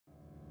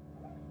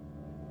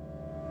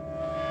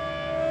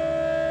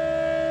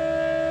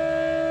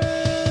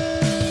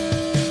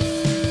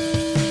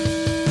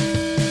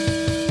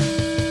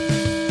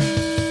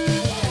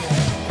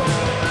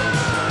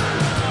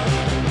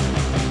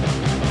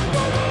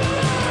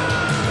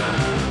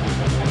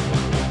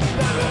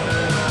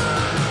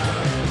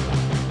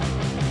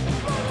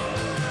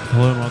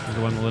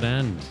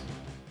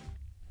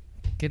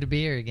Good to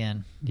be here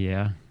again.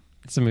 Yeah.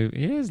 It's a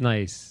movie. It is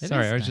nice. It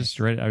Sorry, is I was nice. just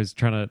ready. I was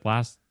trying to,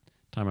 last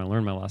time I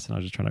learned my lesson, I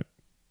was just trying to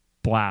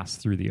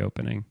blast through the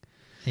opening.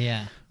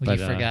 Yeah. Well, But,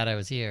 you forgot I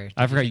was here.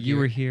 I Did forgot think you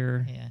were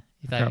here. Yeah.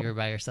 You thought you were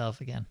by yourself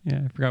again.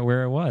 Yeah, I forgot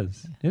where it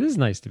was. It is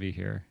nice to be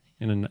here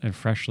in a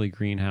freshly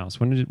green house.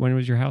 When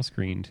was your house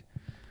greened?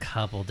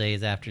 Couple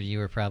days after you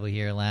were probably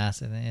here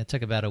last, and it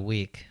took about a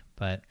week.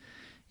 But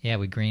yeah,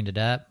 we greened it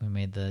up. We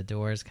made the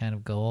doors kind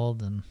of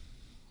gold and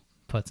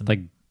put some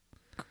Like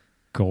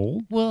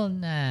gold? Well,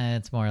 nah,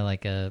 it's more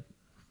like a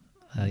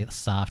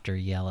softer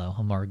yellow,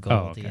 a more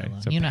gold okay. yellow.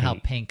 So you know how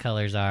paint. pink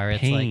colors are.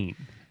 It's Paint.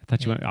 I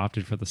thought you Yeah.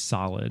 opted for the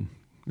solid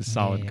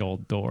Yeah.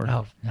 gold door. like,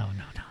 oh no,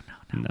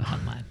 No.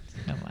 come on.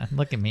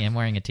 Look at me, I'm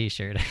wearing a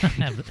t-shirt.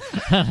 I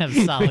don't have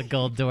solid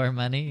gold door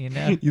money, you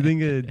know. You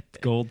think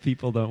gold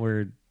people don't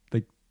wear,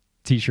 like,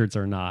 t-shirts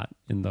are not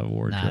in the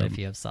wardrobe? Not if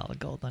you have solid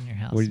gold on your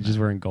house. What, are you no. just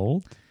wearing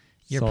gold?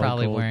 You're Solid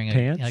probably gold wearing a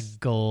pants?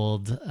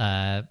 gold,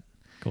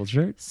 Gold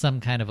shirt? some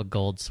kind of a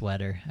gold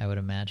sweater, I would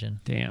imagine.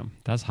 Damn,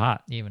 that's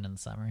hot. Even in the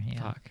summer,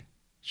 yeah. Fuck.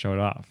 Show it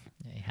off.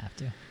 Yeah, you have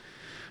to.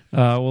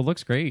 Well, it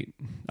looks great.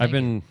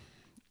 Thank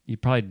You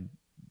probably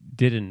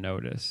didn't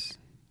notice,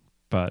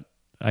 but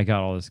I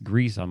got all this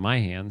grease on my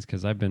hands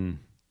because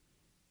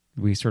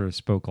we sort of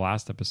spoke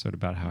last episode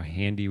about how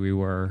handy we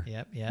were.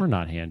 Yep. We're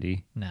not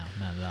handy. No,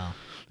 not at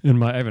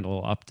all. I have a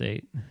little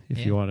update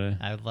if you want to.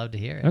 I would love to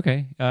hear it.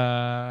 Okay.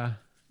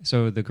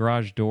 So the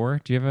garage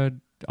door, do you have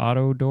an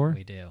auto door?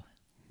 We do.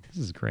 This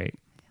is great.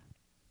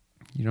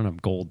 You don't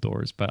have gold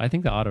doors, but I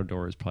think the auto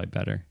door is probably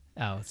better.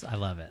 Oh, I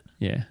love it.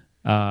 Yeah.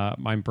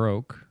 Mine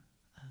broke.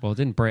 Well, it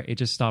didn't break. It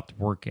just stopped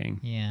working.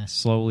 Yeah.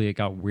 Slowly, it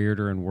got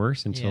weirder and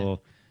worse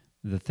until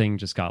the thing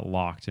just got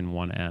locked in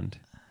one end.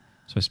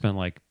 So I spent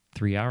like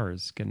 3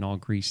 hours getting all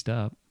greased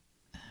up,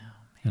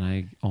 and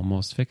I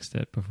almost fixed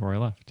it before I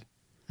left.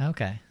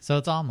 Okay, so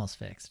it's almost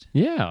fixed.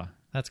 Yeah.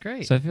 That's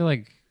great. So I feel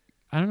like,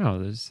 I don't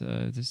know,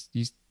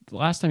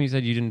 last time you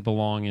said you didn't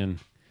belong in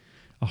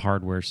a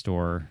hardware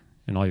store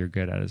and all you're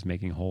good at is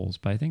making holes.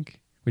 But I think,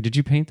 did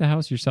you paint the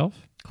house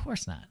yourself? Of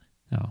course not.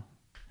 No.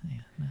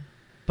 Yeah, no.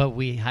 But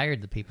we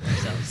hired the people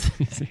ourselves.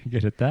 So you're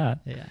good at that.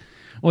 Yeah.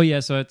 Well, yeah,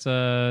 so it's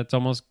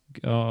almost,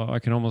 I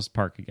can almost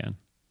park again.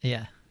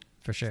 Yeah,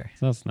 for sure.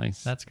 So that's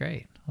nice. That's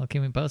great. Well,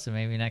 keep me posted.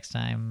 Maybe next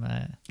time,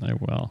 I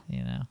will. A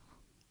Yeah,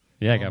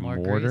 I little got more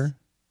mortar. grease.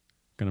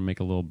 Gonna make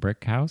a little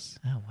brick house.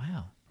 Oh,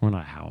 wow. Well,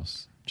 not a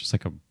house. Just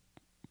like a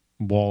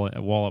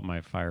wall up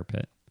my fire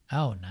pit.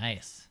 Oh,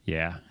 nice.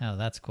 Yeah. Oh,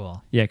 that's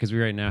cool. Yeah, because we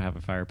right now have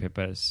a fire pit,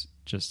 but it's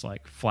just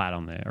like flat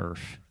on the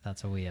earth.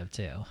 That's what we have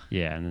too.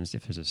 Yeah, and then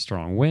if there's a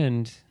strong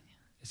wind,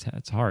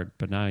 it's hard.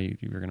 But now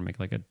you're going to make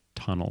like a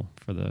tunnel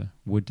for the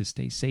wood to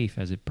stay safe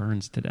as it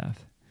burns to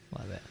death.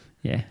 Love it.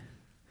 Yeah.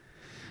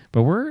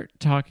 But we're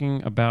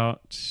talking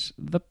about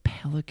the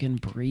Pelican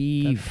The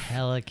Brief.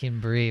 Pelican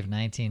Brief,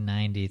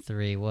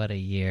 1993. What a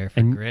year for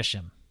And-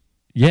 Grisham.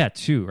 Yeah,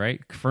 too, right?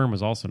 Firm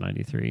was also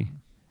 93.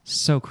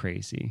 So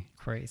crazy.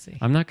 Crazy.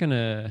 I'm not going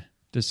to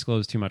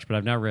disclose too much, but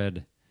I've now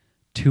read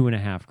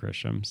 2.5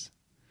 Grishams.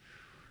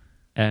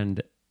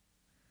 And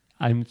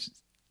I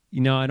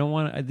don't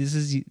want to, this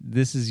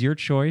is your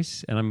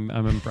choice, and I'm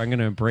going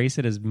to embrace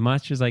it as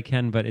much as I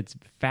can, but it's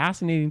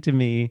fascinating to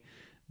me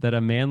that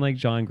a man like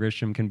John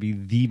Grisham can be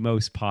the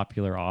most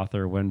popular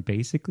author when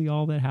basically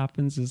all that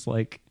happens is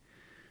like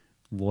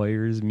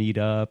lawyers meet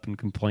up and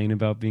complain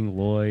about being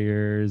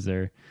lawyers,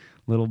 or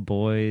little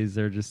boys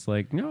are just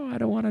like, no, I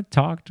don't want to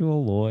talk to a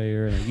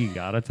lawyer. Like, you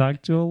got to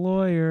talk to a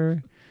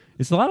lawyer.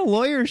 It's a lot of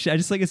lawyer shit. I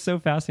just think it's so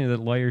fascinating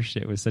that lawyer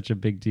shit was such a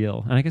big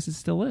deal. And I guess it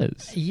still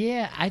is.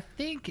 Yeah, I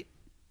think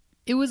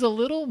it was a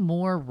little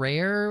more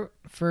rare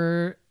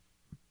for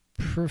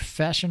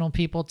professional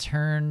people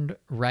turned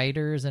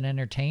writers and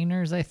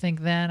entertainers, I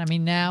think, then. I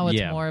mean, now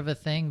it's more of a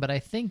thing, but I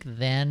think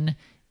then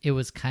it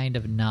was kind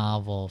of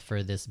novel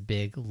for this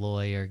big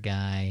lawyer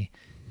guy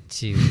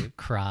to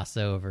cross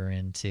over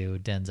into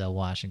Denzel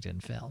Washington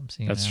films.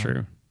 That's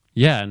true.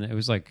 Yeah, and it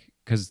was like,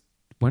 because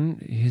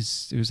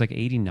it was like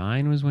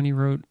 89 was when he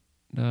wrote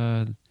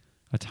A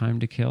Time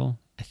to Kill.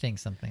 I think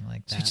something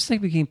like So that. it just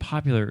like became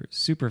popular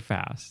super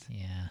fast.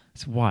 Yeah.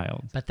 It's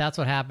wild. But that's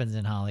what happens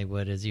in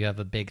Hollywood is you have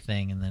a big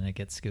thing and then it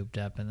gets scooped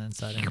up and then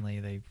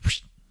suddenly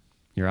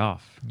You're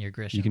off. you're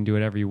Grisham. You can do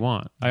whatever you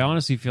want. I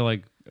honestly feel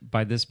like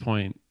by this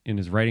point in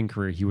his writing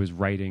career, he was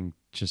writing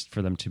just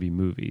for them to be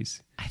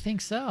movies. I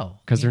think so.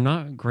 Because they're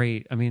not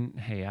great. I mean,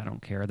 hey, I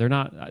don't care. They're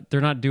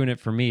not doing it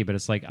for me, but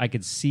it's like I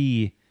could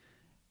see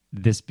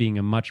this being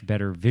a much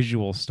better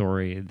visual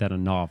story than a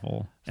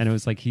novel. And it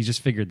was like he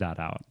just figured that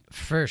out.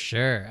 For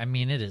sure. I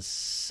mean, it is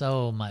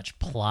so much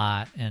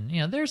plot, and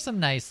there's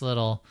some nice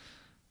little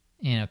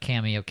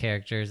cameo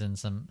characters and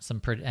some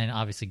pretty, and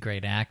obviously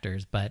great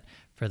actors, but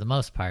for the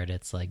most part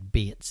it's like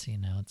beats,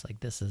 it's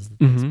like this is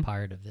this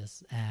part of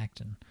this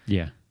act, and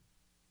Yeah,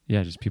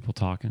 just people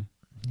talking.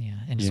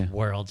 and just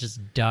world,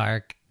 just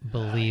dark,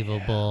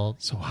 believable.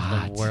 So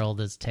hot. The world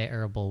is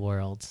terrible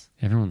worlds.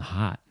 Everyone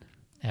hot.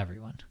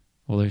 Everyone.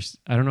 Well,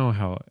 I don't know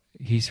how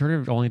he sort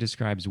of only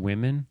describes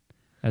women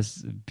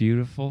as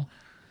beautiful.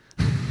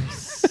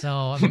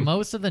 So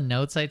most of the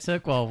notes I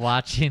took while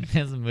watching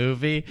this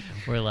movie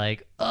were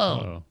like,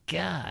 oh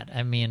God.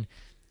 I mean,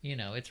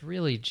 it's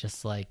really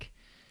just like,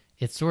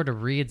 it sort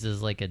of reads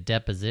as like a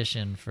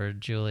deposition for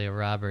Julia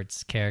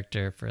Roberts'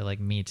 character for like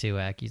Me Too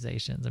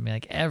accusations. I mean,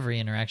 like every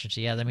interaction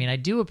she has. I mean, I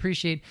do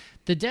appreciate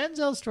the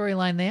Denzel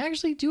storyline. They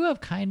actually do have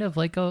kind of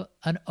like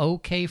an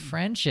okay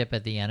friendship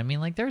at the end. I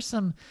mean, like there's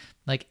some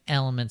like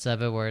elements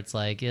of it where it's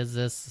like, is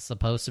this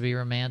supposed to be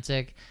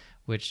romantic?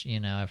 Which,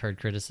 I've heard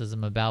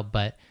criticism about,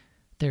 but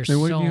there's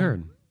what have you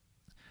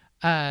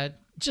heard?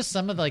 Just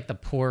some of like the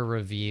poor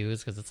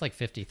reviews, because it's like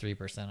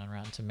 53% on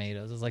Rotten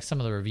Tomatoes. It's like some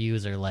of the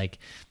reviews are like,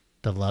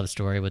 the love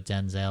story with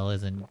Denzel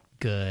isn't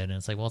good. And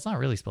it's like, well, it's not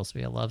really supposed to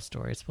be a love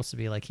story. It's supposed to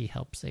be like he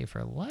helped save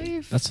her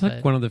life. That's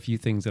like one of the few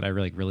things that I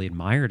really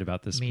admired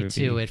about this movie. Me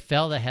too. It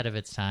felt ahead of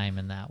its time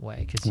in that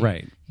way. Cause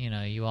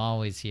you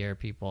always hear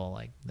people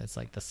like, it's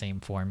like the same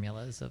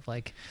formulas of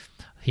like,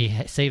 he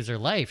saves her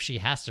life. She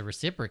has to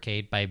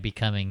reciprocate by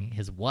becoming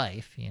his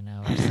wife,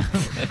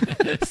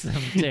 or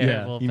some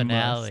terrible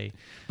finale.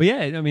 But yeah,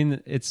 I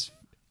mean, it's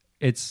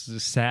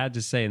sad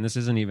to say, and this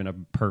isn't even a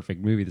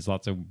perfect movie. There's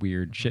lots of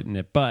weird shit in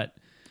it, but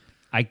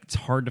it's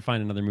hard to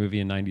find another movie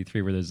in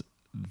 '93 where there's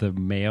the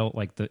male,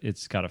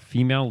 it's got a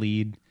female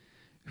lead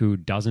who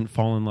doesn't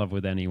fall in love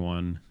with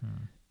anyone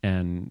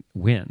and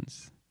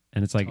wins.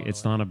 And it's like,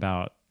 It's not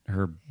about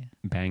her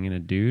banging a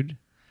dude.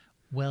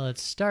 Well, it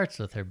starts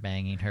with her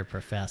banging her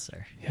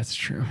professor. That's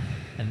true.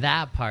 And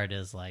that part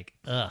is like,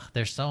 ugh,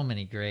 there's so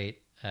many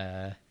great,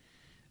 well,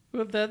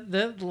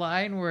 that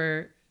line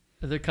where,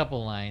 there are a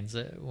couple lines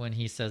when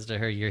he says to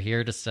her, "You're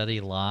here to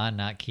study law,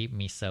 not keep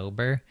me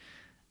sober."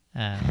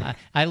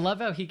 I love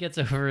how he gets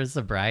over his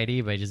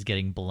sobriety by just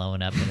getting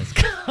blown up in his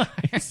car.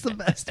 It's the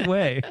best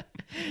way.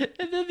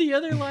 And then the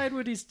other line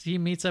when he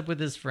meets up with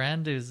his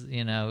friend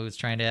who's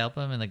trying to help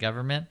him in the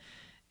government,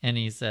 and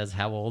he says,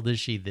 "How old is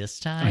she this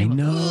time?" I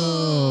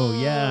know,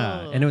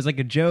 yeah, and it was like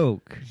a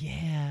joke.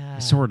 Yeah,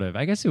 sort of.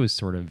 I guess it was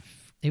sort of.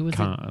 It was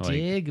a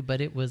dig, but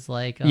it was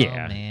like, oh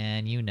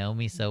man, you know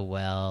me so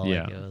well.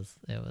 Yeah. Like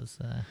it was.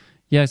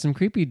 Yeah, some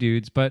creepy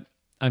dudes, but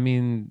I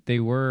mean,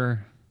 they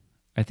were,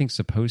 I think,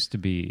 supposed to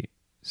be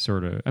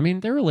sort of. I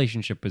mean, their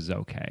relationship was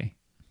okay,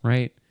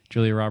 right?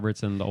 Julia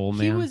Roberts and the old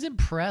man. He was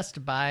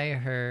impressed by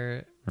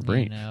her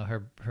brain,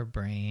 her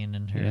brain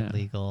and her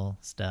legal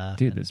stuff.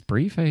 Dude, this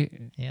brief,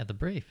 the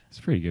brief. It's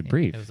a pretty good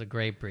brief. It was a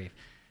great brief.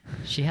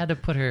 She had to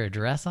put her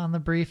address on the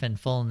brief and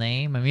full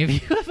name. I mean,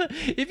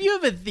 if you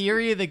have a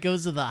theory that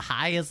goes to the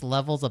highest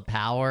levels of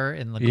power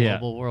in the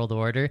global world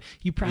order,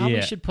 you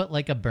probably should put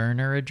like a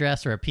burner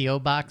address or a P.O.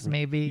 box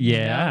maybe.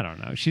 Yeah, I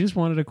don't know. She just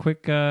wanted a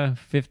quick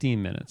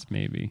 15 minutes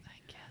maybe. I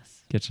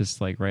guess. Get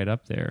just like right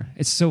up there.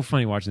 It's so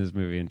funny watching this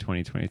movie in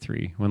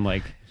 2023 when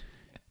like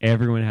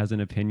everyone has an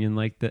opinion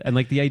like that. And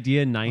like the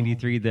idea in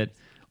 93 that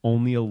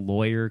only a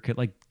lawyer could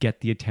like get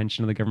the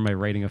attention of the government by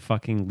writing a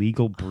fucking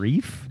legal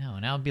brief. No,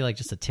 now it'd be like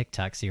just a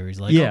TikTok series.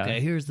 Like,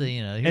 okay, here's the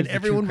here's and the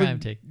everyone true crime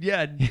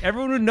would,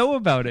 everyone would know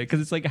about it because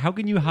it's like, how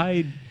can you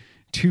hide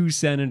two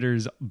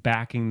senators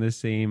backing the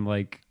same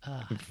like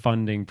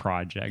funding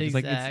project?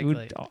 Exactly.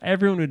 It's like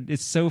everyone would.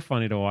 It's so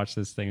funny to watch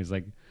this thing. It's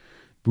like,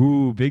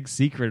 ooh, big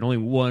secret. Only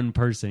one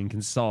person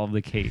can solve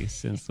the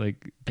case. And it's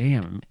like,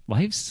 damn,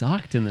 life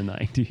sucked in the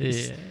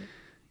 90s. Yeah.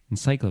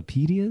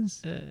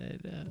 Encyclopedias,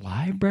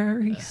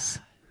 libraries.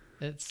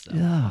 It's so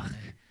funny.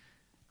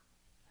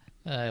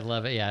 I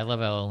love it. Yeah, I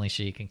love how only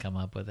she can come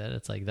up with it.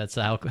 It's like that's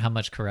how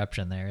much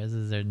corruption there is.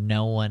 Is there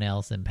no one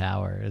else in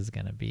power is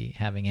going to be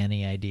having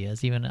any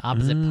ideas, even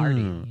opposite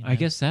party? I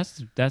guess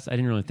that's. I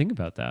didn't really think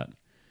about that.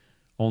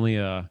 Only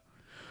well,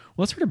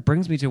 that sort of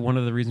brings me to one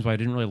of the reasons why I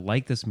didn't really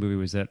like this movie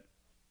was that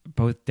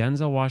both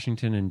Denzel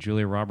Washington and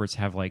Julia Roberts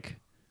have like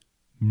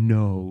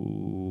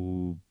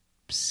no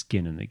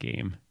skin in the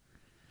game.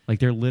 Like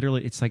they're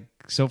literally, it's like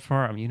so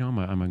far. I mean, I'm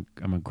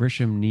a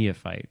Grisham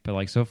neophyte, but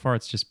like so far,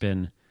 it's just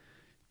been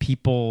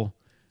people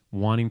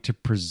wanting to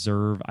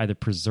either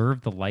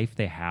preserve the life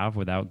they have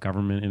without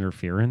government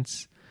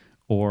interference,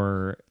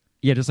 or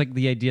just like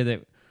the idea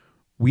that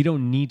we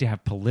don't need to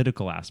have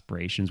political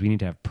aspirations, we need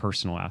to have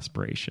personal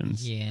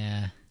aspirations.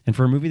 Yeah. And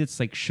for a movie that's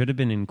like should have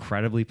been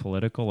incredibly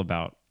political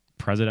about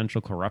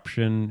presidential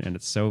corruption, and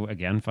it's so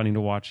again funny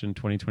to watch in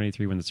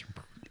 2023 when the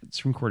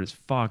Supreme Court is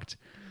fucked.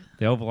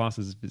 The Oval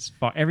Office is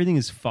fucked. Everything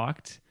is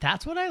fucked.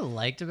 That's what I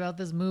liked about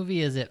this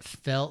movie is it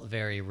felt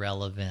very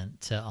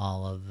relevant to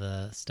all of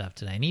the stuff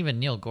today. And even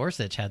Neil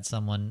Gorsuch had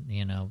someone,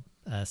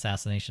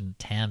 assassination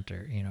attempt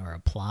or a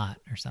plot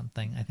or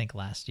something, I think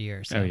last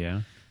year.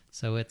 So,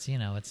 So it's,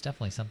 it's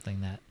definitely something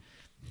that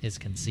is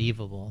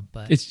conceivable.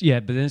 But but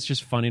then it's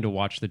just funny to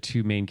watch the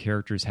two main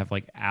characters have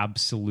like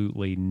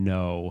absolutely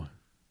no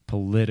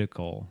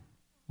political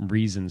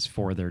reasons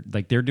for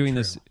they're doing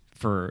this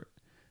for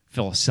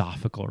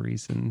philosophical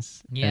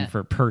reasons and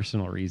for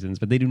personal reasons,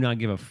 but they do not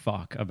give a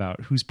fuck about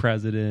who's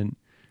president,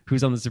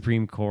 who's on the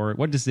Supreme Court,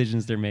 what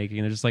decisions they're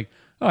making. They're just like,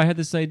 oh, I had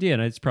this idea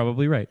and it's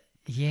probably right.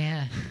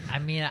 Yeah. I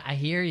mean, I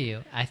hear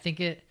you. I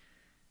think it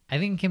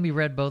can be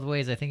read both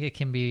ways. I think it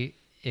can be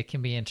it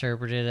can be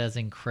interpreted as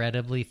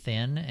incredibly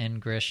thin,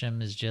 and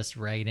Grisham is just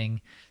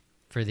writing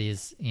for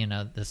these,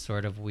 this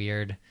sort of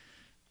weird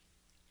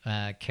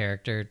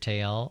character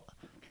tale.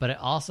 But it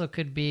also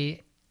could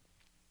be,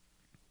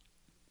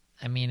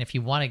 I mean, if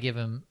you want to give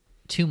him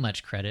too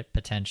much credit,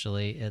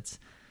 potentially,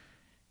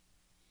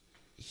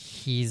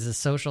 he's a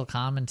social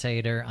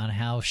commentator on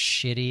how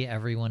shitty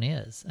everyone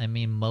is. I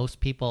mean, most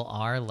people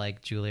are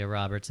like Julia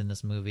Roberts in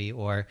this movie,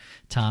 or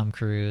Tom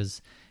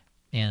Cruise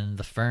in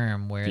The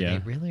Firm, where they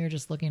really are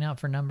just looking out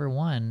for number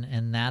one,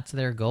 and that's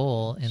their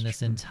goal in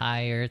this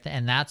entire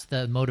and that's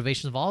the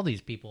motivations of all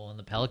these people. In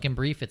the Pelican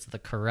Brief, it's the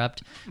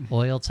corrupt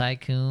oil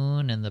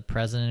tycoon and the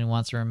president who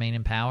wants to remain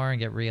in power and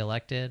get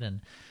reelected,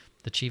 and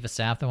the chief of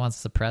staff that wants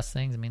to suppress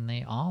things. I mean,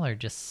 they all are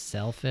just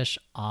selfish,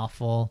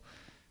 awful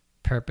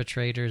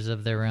perpetrators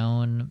of their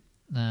own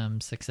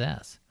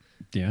success.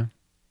 Yeah.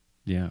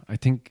 I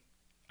think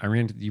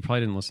you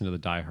probably didn't listen to the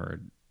Die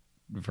Hard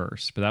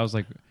verse, but that was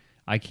like,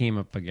 I came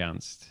up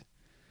against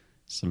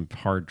some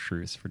hard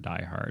truths for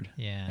Die Hard.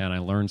 Yeah. And I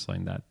learned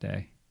something that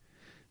day.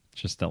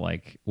 Just that,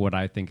 like, what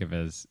I think of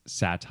as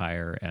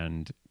satire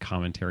and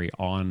commentary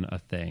on a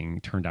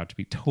thing turned out to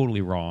be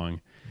totally wrong.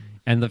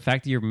 And the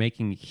fact that you're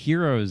making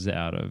heroes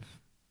out of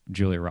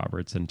Julia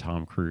Roberts and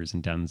Tom Cruise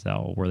and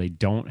Denzel, where they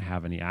don't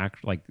have any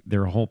like,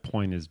 their whole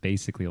point is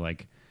basically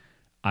like,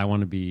 I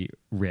want to be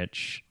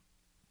rich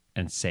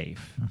and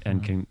safe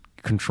and can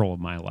control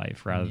my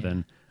life, rather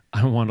than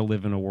I want to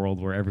live in a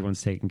world where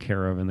everyone's taken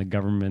care of and the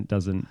government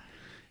doesn't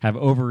have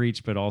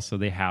overreach, but also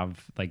they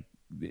have, like,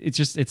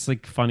 it's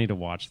like funny to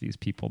watch these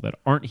people that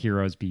aren't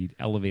heroes be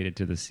elevated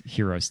to this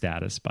hero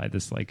status by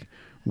this like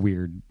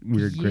weird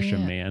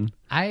Grisham man.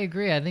 I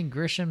agree. I think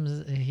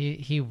Grisham's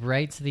he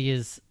writes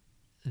these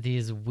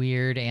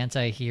weird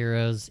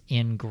anti-heroes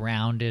in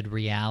grounded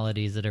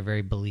realities that are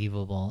very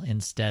believable,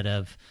 instead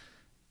of,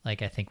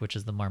 like, I think, which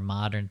is the more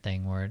modern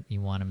thing, where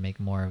you want to make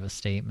more of a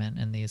statement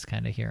in these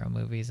kind of hero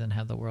movies and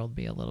have the world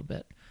be a little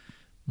bit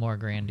more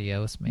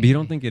grandiose, maybe. But you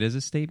don't think it is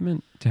a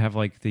statement to have,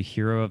 like, the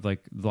hero of,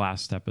 like, the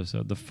last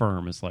episode, The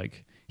Firm, is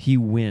like, he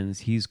wins,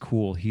 he's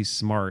cool, he's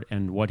smart,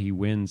 and what he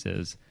wins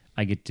is,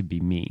 I get to be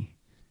me.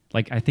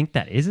 Like, I think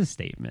that is a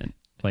statement.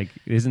 Like,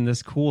 isn't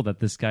this cool that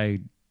this guy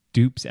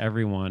dupes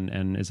everyone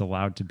and is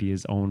allowed to be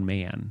his own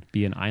man,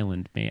 be an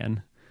island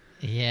man?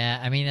 Yeah,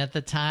 I mean, at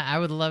the time, I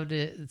would love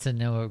to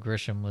know what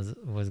Grisham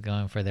was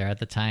going for there. At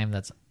the time,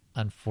 that's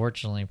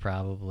unfortunately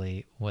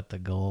probably what the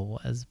goal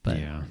was. But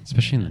yeah,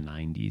 especially in the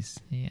 90s.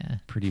 Yeah.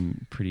 Pretty,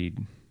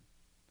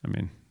 I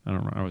mean, I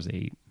don't know. I was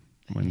 8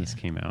 when this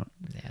came out.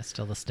 Yeah,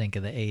 still the stink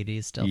of the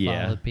 80s still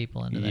followed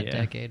people into that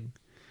decade.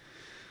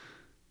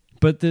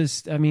 But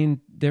this, I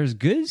mean, there's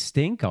good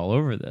stink all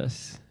over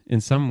this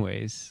in some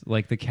ways.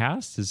 Like, the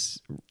cast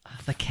is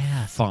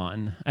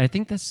fun. I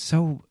think that's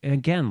so,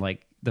 again,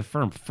 like, The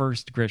Firm,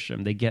 first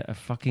Grisham, they get a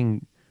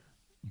fucking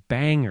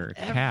banger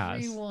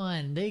cast.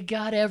 They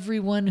got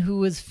everyone who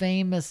was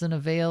famous and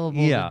available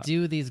to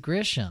do these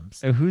Grishams.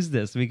 So who's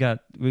this? We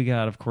got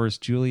of course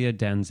Julia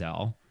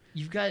Denzel.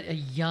 You've got a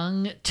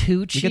young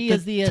Tucci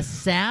as the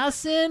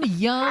assassin.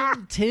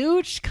 Young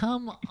Tooch,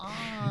 come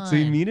on. So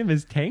you meet him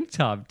as Tank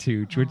Top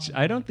Tooch, which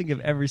I don't think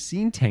I've ever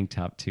seen Tank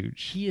Top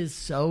Tooch. He is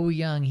so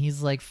young.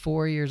 He's like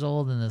 4 years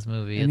old in this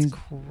movie. And it's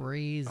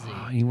crazy.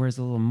 He wears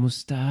a little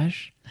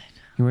mustache.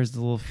 He wears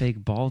the little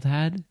fake bald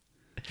head,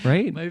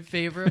 right? My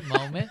favorite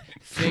moment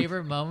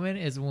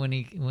is when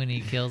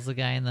he kills the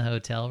guy in the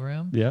hotel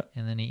room. Yeah.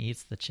 And then he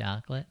eats the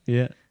chocolate.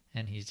 Yeah.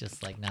 And he's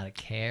just like, not a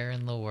care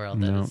in the world.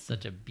 That is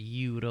such a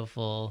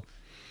beautiful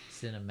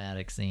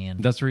cinematic scene.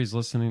 That's where he's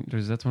listening.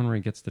 That's one where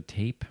he gets the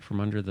tape from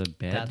under the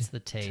bed. That's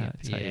the tape.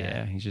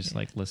 Yeah. He just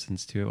like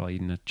listens to it while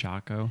eating a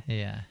Choco.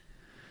 Yeah.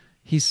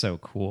 He's so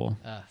cool.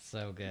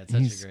 So good.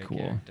 Such a great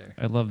character.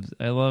 I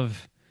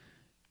love.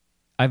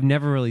 I've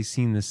never really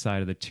seen this side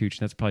of the Tooch.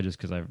 That's probably just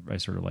because I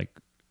sort of like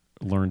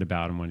learned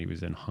about him when he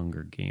was in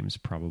Hunger Games,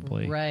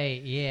 probably.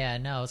 Right. Yeah.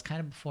 No, it was kind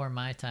of before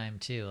my time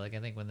too. Like, I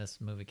think when this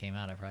movie came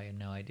out, I probably had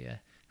no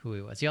idea who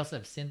he was. You also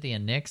have Cynthia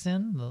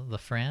Nixon, the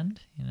friend.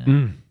 You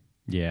know.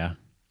 Yeah.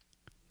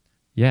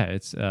 Yeah.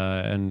 It's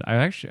and I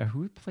actually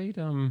who played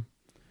her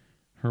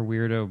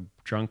weirdo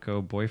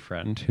drunko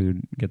boyfriend who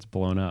gets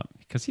blown up,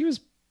 because he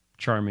was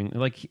charming.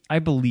 Like, I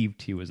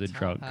believed he was a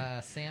drunk.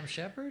 Sam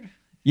Shepard.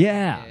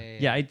 Yeah.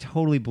 I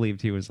totally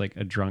believed he was like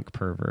a drunk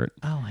pervert.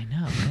 Oh, I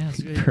know. Yeah,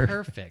 it's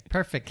really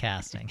perfect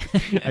casting.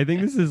 I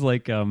think this is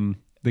like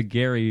the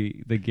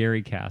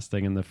Gary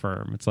casting in The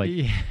Firm. It's like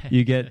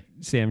you get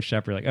Sam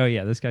Shepard, like, oh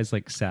yeah, this guy's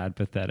like sad,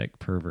 pathetic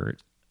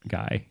pervert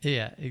guy.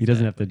 Yeah, exactly. He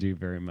doesn't have to do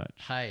very much.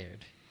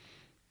 Hired.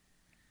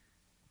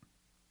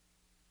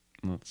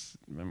 I'm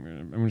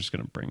just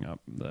gonna bring up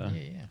the.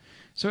 Yeah.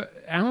 So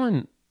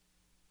Alan,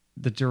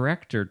 the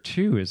director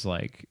too, is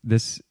like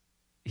this.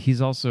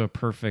 He's also a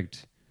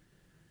perfect.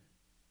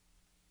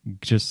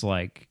 Just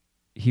like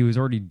he was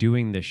already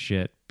doing this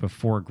shit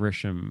before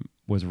Grisham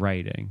was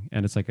writing,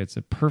 and it's like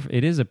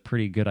it is a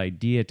pretty good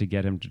idea to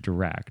get him to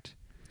direct.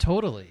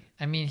 Totally.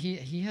 I mean,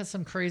 he has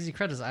some crazy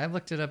credits. I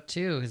looked it up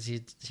too, because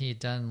he'd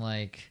done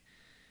like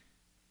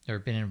or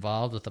been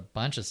involved with a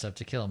bunch of stuff.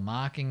 To Kill a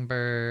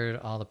Mockingbird,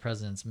 All the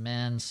President's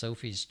Men,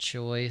 Sophie's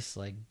Choice,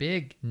 like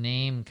big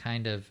name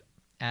kind of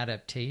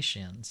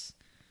adaptations.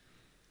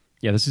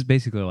 Yeah, this is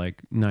basically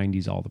like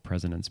 90s All the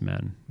President's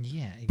Men.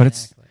 Yeah, exactly. But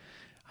it's,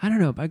 I don't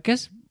know, I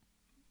guess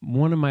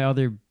one of my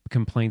other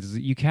complaints is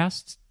that you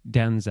cast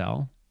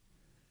Denzel,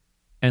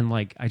 and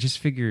like I just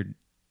figured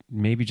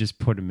maybe just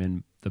put him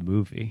in the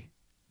movie.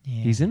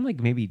 Yeah. He's in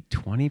like maybe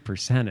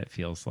 20%, it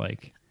feels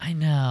like. I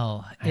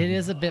know. It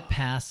is a bit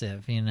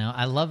passive, you know.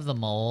 I love the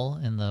mole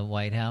in the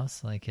White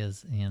House, like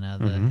his, you know,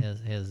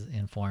 his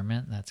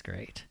informant. That's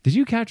great. Did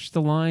you catch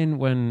the line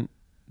when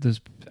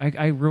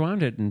I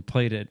rewound it and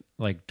played it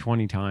like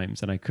 20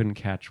 times, and I couldn't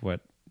catch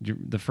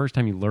the first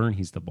time you learn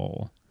he's the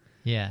mole.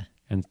 Yeah.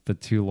 And the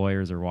two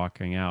lawyers are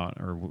walking out,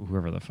 or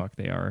whoever the fuck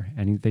they are,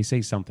 and they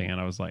say something,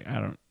 and I was like, I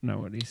don't know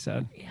what he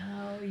said.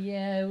 Oh,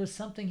 yeah, it was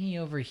something he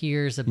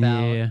overhears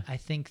about. Yeah. I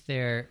think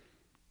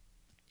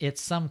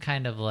it's some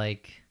kind of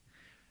like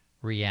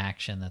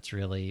reaction that's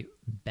really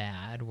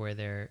bad,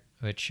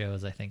 it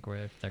shows, I think,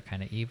 where they're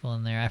kind of evil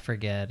in there. I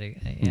forget.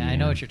 Yeah, I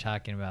know what you're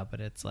talking about, but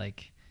it's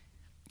like,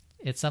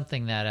 it's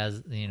something that,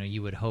 as you know,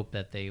 you would hope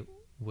that they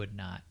would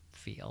not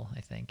feel.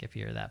 I think if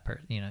you're that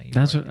person, you know.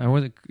 That's what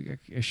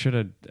I should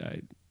have.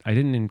 I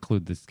didn't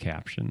include the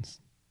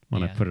captions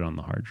when I put it on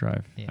the hard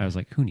drive. Yeah. I was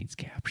like, who needs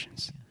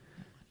captions?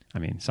 Yeah. I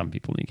mean, some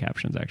people need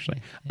captions,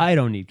 actually. Yeah. I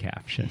don't need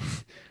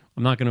captions.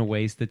 I'm not going to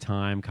waste the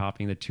time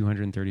copying the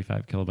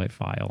 235 kilobyte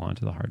file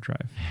onto the hard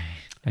drive.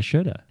 I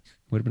should have.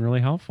 Would have been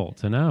really helpful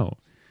to know.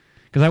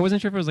 Because I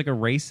wasn't sure if it was like a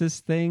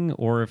racist thing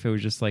or if it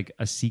was just like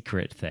a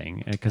secret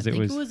thing. Because it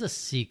was a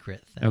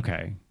secret thing.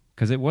 Okay.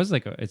 Because it was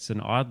like it's an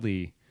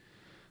oddly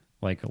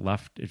like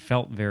left. It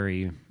felt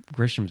very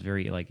Grisham's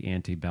very like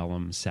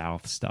antebellum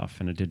South stuff,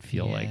 and it did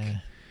feel like,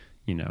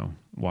 you know,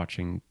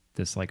 watching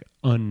this like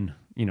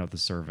the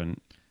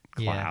servant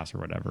class or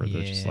whatever.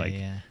 They're just like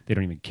they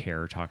don't even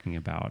care talking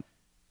about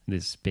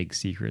this big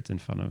secrets in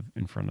front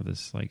of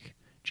this like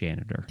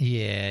janitor.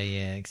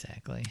 Yeah,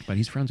 exactly. But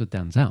he's friends with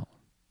Denzel.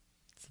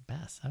 It's the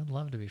best. I would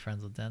love to be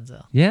friends with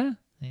Denzel. Yeah?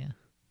 Yeah.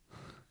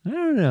 I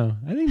don't know.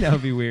 I think that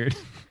would be weird.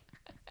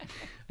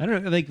 I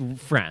don't know, like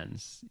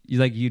friends.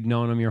 You'd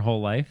known him your whole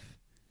life?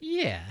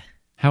 Yeah.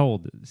 How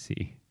old is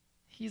he?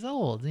 He's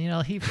old. You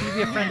know, he'd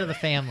be a friend of the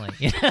family.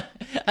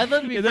 I'd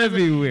love to be friends. That'd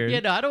be weird. Yeah,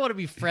 no, I don't want to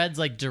be friends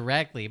like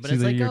directly, but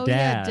it's like, your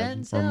dad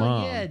Denzel. Or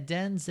mom. Yeah,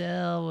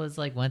 Denzel was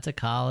like went to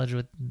college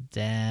with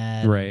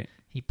Dad. Right.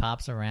 He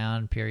pops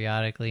around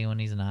periodically when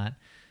he's not,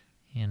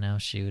 you know,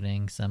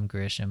 shooting some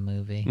Grisham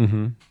movie.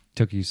 Mm-hmm.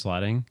 Took you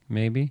sledding,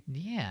 maybe?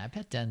 Yeah, I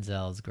bet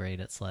Denzel is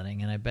great at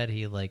sledding, and I bet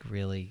he like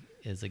really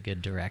is a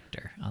good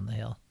director on the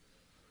hill.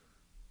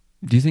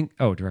 Do you think?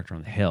 Oh, director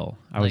on the hill.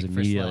 I was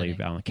immediately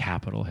on the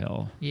Capitol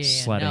Hill. Yeah,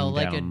 sledding no,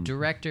 like down. a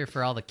director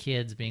for all the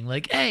kids being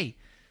like, "Hey,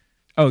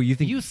 oh, you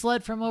think you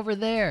sled from over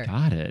there?"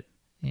 Got it.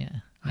 Yeah,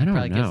 I don't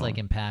probably know. gives like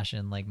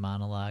impassioned like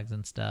monologues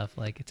and stuff,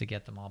 like to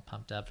get them all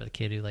pumped up for the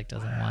kid who like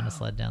doesn't want to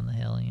sled down the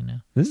hill. You know,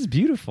 this is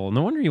beautiful.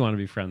 No wonder you want to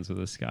be friends with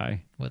this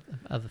guy. With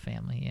of the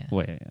family, yeah.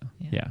 Well,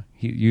 yeah.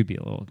 You'd be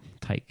a little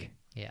tyke.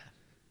 Yeah.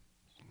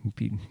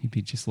 You'd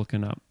be just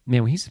looking up.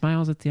 Man, when he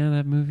smiles at the end of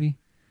that movie,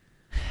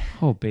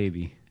 oh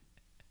baby.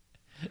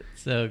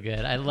 So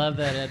good. I love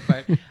that Ed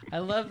part. I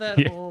love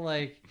that whole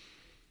like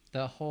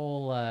the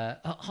whole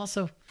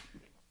also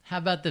how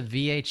about the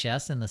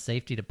VHS in the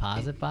safety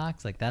deposit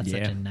box? Like that's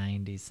such a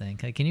 90s thing.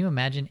 Like, can you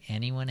imagine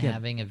anyone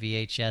having a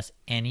VHS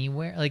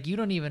anywhere? Like you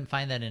don't even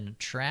find that in a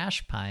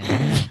trash pile,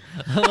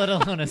 let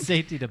alone a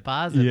safety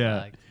deposit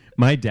box.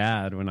 My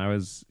dad, when I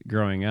was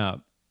growing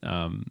up,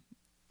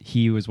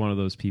 he was one of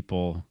those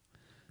people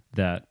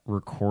that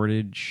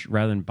recorded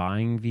rather than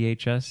buying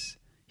VHS.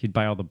 He'd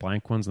buy all the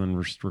blank ones and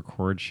then just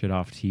record shit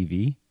off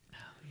TV. Oh,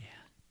 yeah.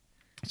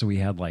 So we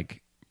had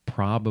like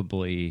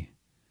probably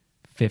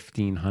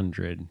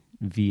 1,500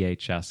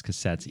 VHS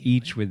cassettes,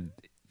 each with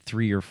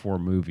 3 or 4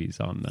 movies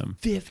on them.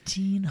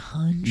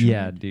 1,500?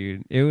 Yeah,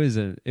 dude. It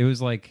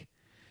was like,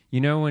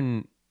 you know,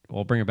 when,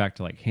 I'll bring it back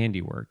to like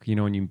handiwork. You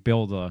know, when you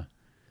build a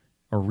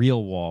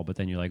real wall, but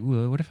then you're like,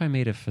 what if I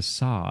made a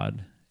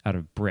facade out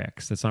of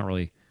bricks? That's not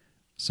really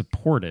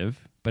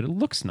supportive, but it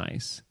looks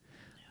nice.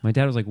 My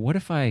dad was like, what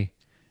if I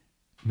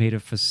made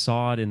a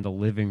facade in the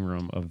living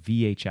room of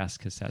VHS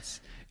cassettes?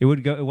 It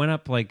went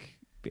up like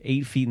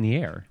 8 feet in the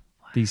air.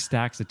 Wow. These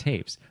stacks of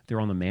tapes. They're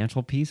on the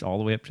mantelpiece all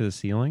the way up to the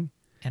ceiling.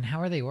 And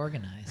how are they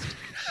organized?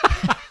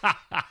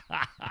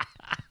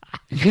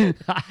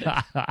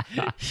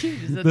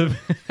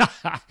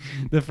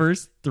 The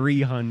first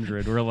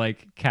 300 were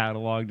like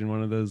cataloged in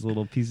one of those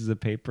little pieces of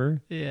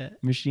paper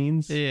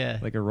machines,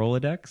 like a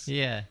Rolodex,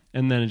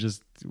 and then it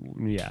just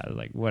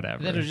like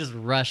whatever. Then it was just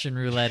Russian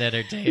roulette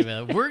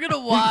entertainment. We're gonna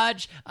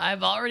watch.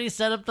 I've already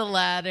set up the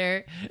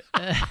ladder,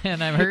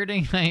 and I'm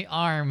hurting my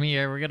arm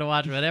here. We're gonna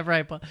watch whatever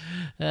I put.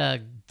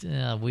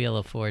 Wheel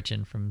of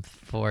Fortune from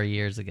 4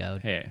 years ago.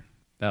 Hey,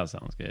 that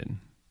sounds good.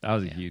 I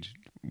was a huge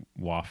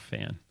WAF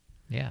fan.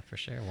 Yeah, for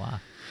sure. Wow.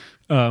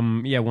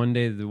 One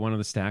day one of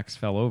the stacks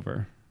fell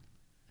over.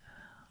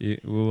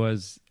 It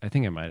was, I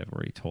think I might have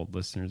already told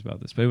listeners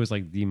about this, but it was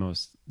like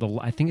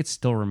I think it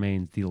still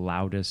remains the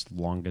loudest,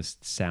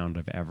 longest sound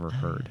I've ever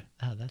heard.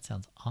 Oh, that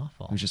sounds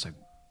awful. It was just like,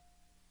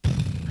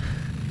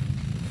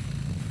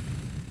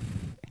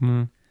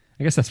 I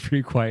guess that's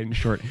pretty quiet and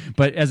short.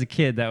 But as a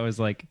kid, that was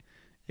like,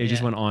 it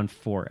just went on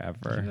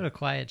forever. You had a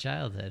quiet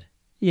childhood.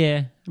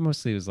 Yeah.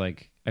 Mostly it was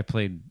like, I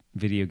played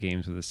video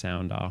games with the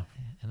sound off.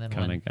 And then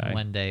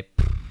one day,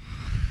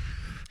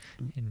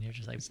 and you're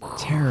just like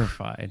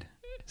terrified.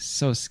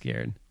 So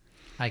scared.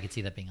 I could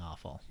see that being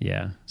awful.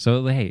 Yeah.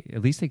 So, hey,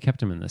 at least they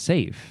kept him in the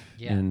safe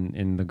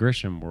in the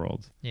Grisham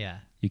world. Yeah.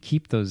 You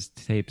keep those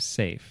tapes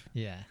safe.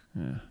 Yeah.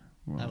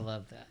 Well. I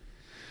love that.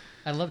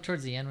 I love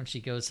towards the end when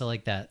she goes to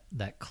like that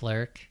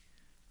clerk,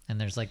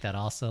 and there's like that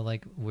also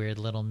like weird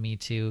little Me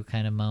Too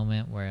kind of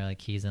moment where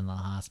like he's in the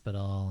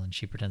hospital and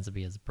she pretends to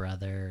be his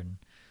brother,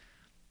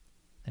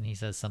 and he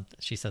says something.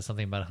 She says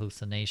something about a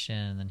hallucination,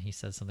 and then he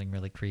says something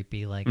really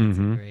creepy, like it's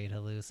a great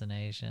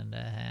hallucination to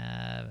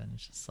have, and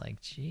it's just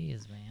like,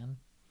 geez, man.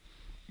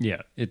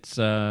 Yeah, it's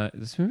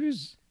this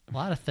movie's a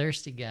lot of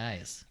thirsty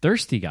guys.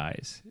 Thirsty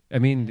guys. I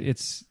mean,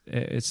 it's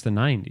the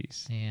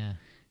 90s. Yeah,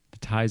 the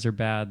ties are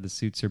bad, the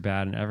suits are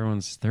bad, and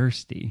everyone's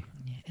thirsty.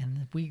 Yeah,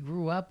 and we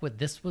grew up with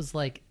this was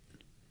like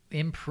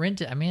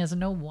imprinted. I mean, it's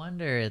no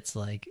wonder it's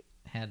like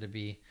had to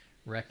be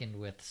reckoned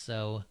with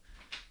so.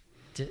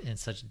 In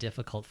such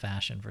difficult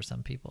fashion for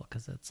some people,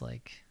 because it's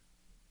like,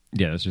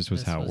 yeah, this just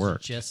was how it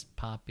worked. Just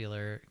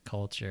popular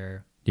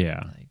culture. Yeah,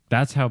 like,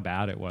 that's how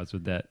bad it was.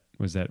 With that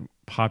was that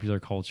popular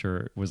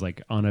culture was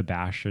like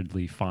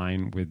unabashedly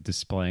fine with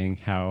displaying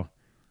how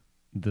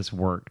this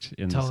worked.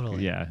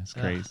 Totally. Yeah, it's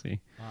crazy.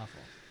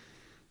 Awful.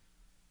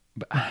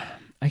 But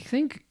I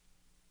think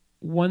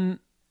one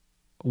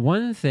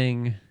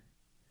thing.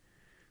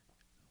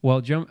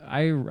 Well, Jim,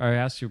 I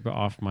asked you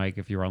off mic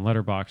if you were on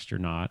Letterboxd or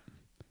not.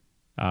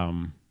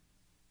 My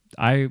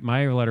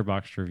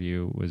Letterboxd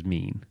review was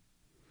mean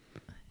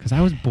because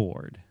I was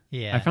bored.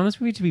 Yeah, I found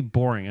this movie to be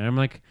boring,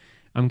 and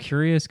I'm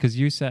curious because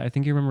you said, I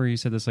think you remember you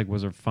said this like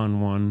was a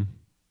fun one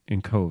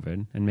in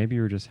COVID, and maybe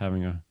you were just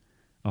having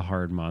a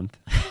hard month.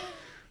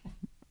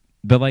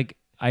 But like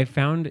I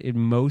found it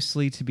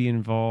mostly to be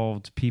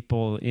involved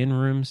people in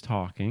rooms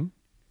talking,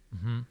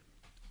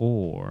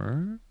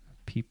 or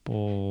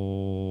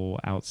people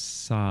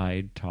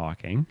outside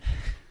talking,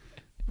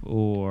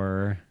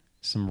 or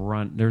some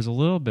run. There's a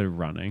little bit of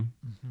running,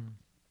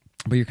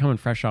 but you're coming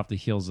fresh off the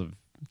heels of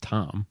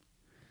Tom.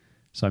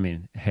 So, I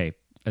mean, hey,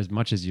 as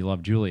much as you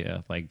love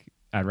Julia, like,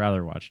 I'd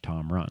rather watch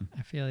Tom run.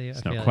 I feel you.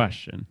 There's no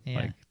question. Yeah.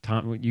 Like,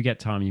 Tom, when you get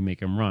Tom, you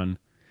make him run.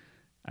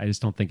 I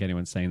just don't think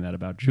anyone's saying that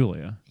about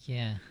Julia.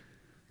 Yeah.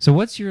 So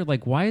what's your,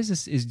 like, why is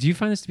this, do you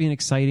find this to be an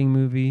exciting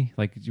movie?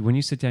 Like, when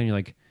you sit down, you're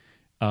like,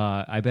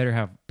 I better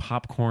have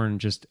popcorn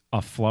just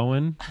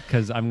a-flowing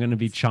because I'm going to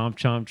be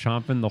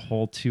chomping the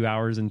whole 2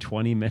 hours and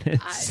 20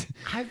 minutes.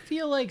 I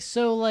feel like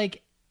so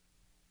like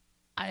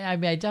I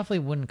mean I definitely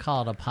wouldn't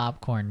call it a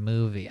popcorn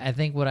movie. I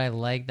think what I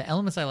like, the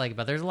elements I like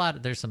about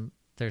there's some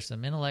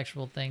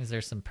intellectual things,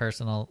 there's some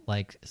personal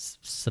like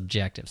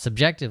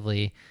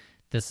subjectively.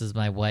 This is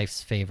my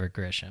wife's favorite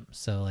Grisham.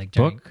 So like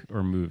book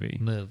or movie?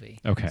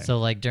 Movie. Okay. So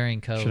like during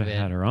COVID, should have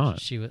had her on.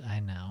 She was. I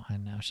know.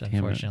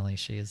 Unfortunately,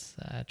 she's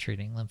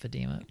treating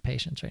lymphedema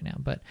patients right now.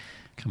 But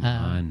come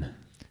on.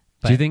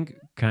 Do you think?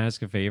 Can I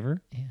ask a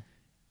favor?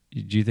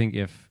 Yeah. Do you think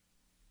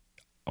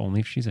only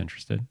if she's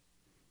interested,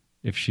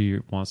 if she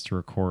wants to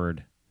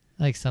record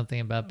like something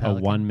about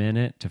Pelican? A 1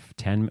 minute to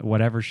 10,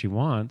 whatever she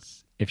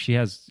wants. If she,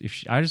 this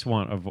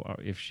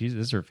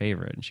is her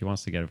favorite and she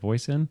wants to get a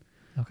voice in.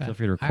 Okay. Feel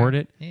free to record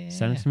it,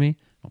 send it to me.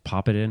 I'll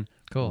pop it in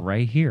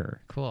right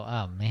here. Cool.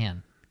 Oh,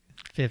 man.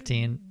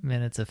 15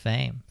 minutes of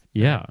fame.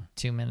 Yeah.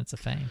 2 minutes of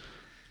fame.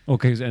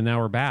 Okay, and now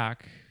we're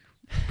back,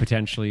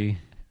 potentially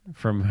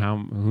from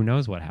who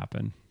knows what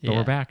happened. But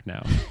we're back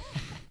now.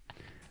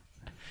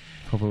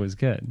 Hope it was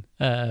good.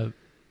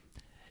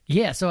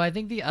 Yeah, so I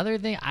think the other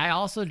thing, I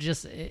also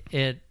just,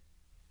 I'm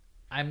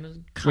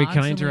constantly... Wait,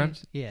 can I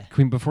interrupt? Yeah.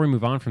 Before we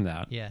move on from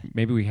that,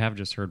 maybe we have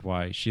just heard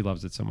why she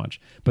loves it so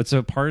much. But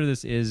so part of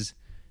this is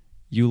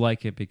you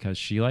like it because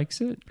she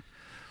likes it?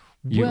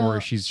 Or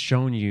she's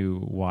shown you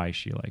why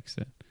she likes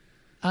it?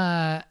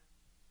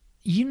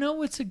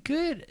 It's a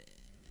good...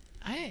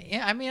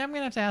 I mean, I'm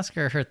going to have to ask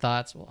her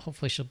thoughts. Well,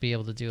 hopefully she'll be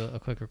able to do a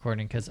quick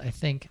recording because I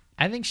think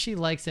she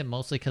likes it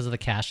mostly because of the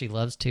cast. She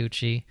loves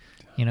Tucci,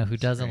 who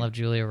doesn't love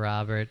Julia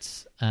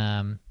Roberts.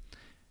 That's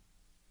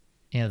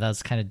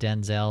kind of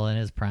Denzel in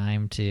his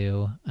prime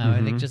too.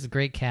 I think just a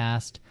great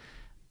cast.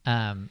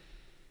 I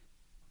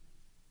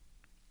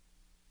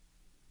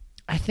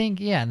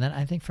think, and then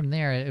I think from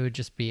there it would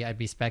just be I'd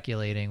be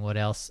speculating what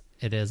else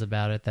it is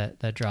about it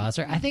that draws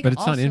her. I think, but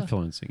it's not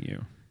influencing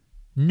you.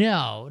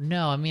 No.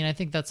 I mean, I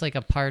think that's like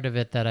a part of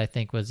it that I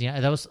think was,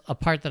 that was a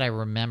part that I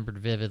remembered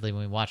vividly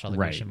when we watched all the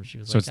Grisham. She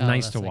was so like, it's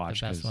nice to like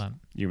watch because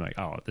you're like,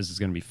 oh, this is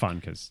going to be fun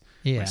because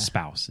my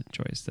spouse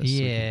enjoys this.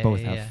 Yeah, so we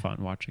both have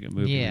fun watching a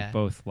movie we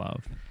both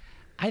love.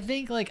 I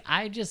think like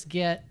I just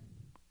get,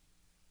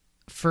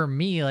 for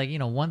me, like,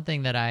 one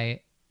thing that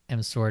I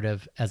am sort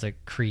of, as a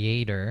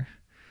creator,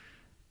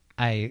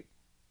 I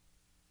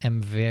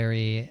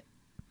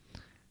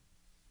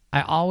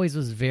always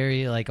was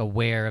very like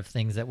aware of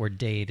things that were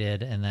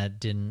dated and that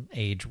didn't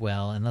age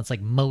well. And that's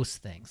like most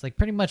things, like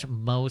pretty much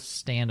most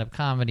stand-up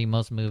comedy,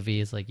 most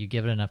movies, like you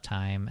give it enough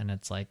time and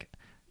it's like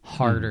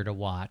harder to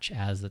watch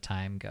as the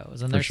time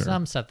goes. And there's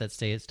some stuff that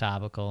stays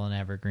topical and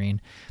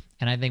evergreen.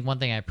 And I think one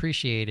thing I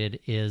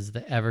appreciated is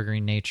the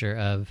evergreen nature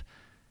of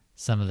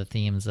some of the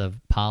themes of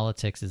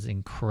politics is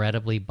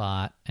incredibly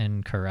bought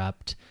and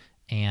corrupt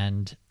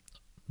and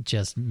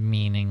just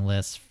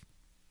meaningless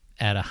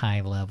at a high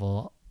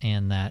level,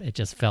 and that it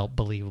just felt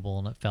believable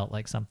and it felt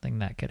like something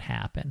that could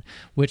happen,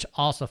 which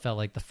also felt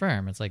like The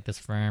Firm. It's like this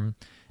firm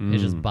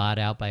is just bought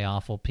out by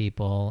awful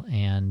people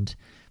and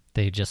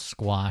they just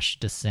squash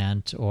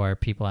dissent or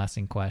people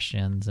asking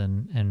questions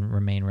and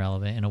remain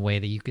relevant in a way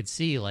that you could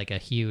see like a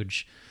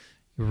huge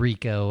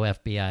RICO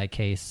FBI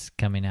case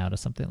coming out of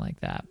something like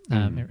that.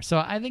 So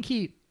I think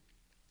he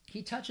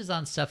touches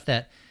on stuff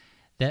that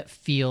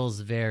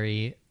feels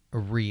very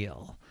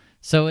real.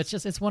 So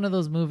it's one of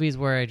those movies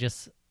where I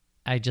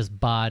just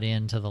bought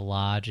into the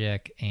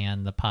logic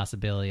and the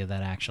possibility of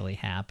that actually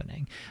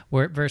happening.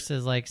 Where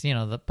versus like,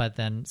 but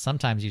then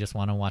sometimes you just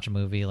want to watch a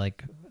movie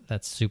like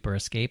that's super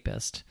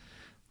escapist,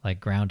 like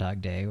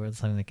Groundhog Day, where it's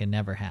something that can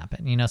never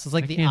happen. So it's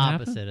like the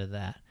opposite of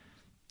that.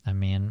 I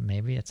mean,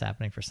 maybe it's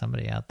happening for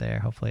somebody out there.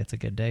 Hopefully it's a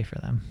good day for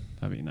them.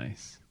 That'd be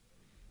nice.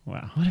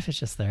 Wow. What if it's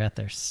just they're at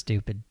their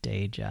stupid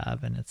day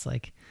job and it's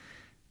like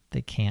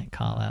they can't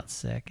call out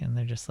sick and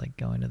they're just like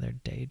going to their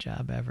day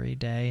job every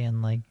day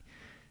and like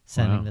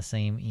sending the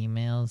same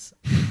emails.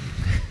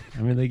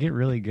 I mean, they get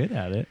really good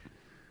at it.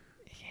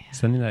 Yeah.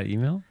 Sending that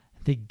email?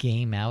 They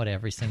game out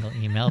every single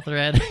email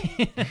thread.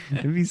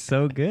 It'd be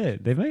so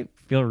good. They might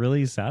feel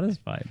really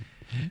satisfied.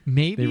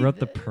 Maybe they wrote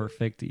the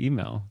perfect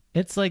email.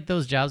 It's like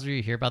those jobs where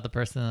you hear about the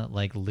person that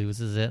like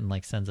loses it and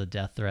like sends a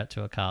death threat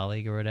to a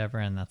colleague or whatever,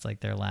 and that's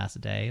like their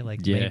last day.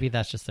 Like maybe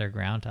that's just their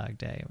Groundhog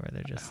Day, where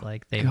they're just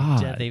like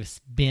they've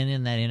been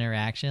in that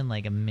interaction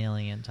like a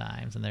million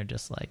times, and they're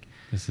just like,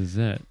 "This is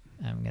it.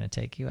 I'm gonna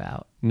take you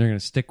out." And they're gonna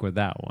stick with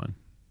that one,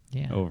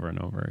 over and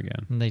over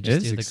again. And they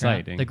just do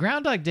exciting. The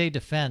Groundhog Day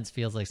defense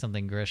feels like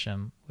something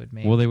Grisham would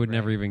make. Well, they would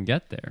never even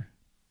get there.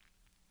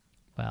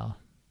 Well.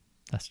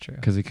 That's true.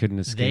 Because he couldn't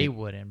escape. They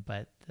wouldn't,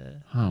 but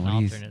the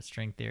alternate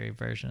string theory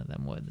version of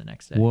them would the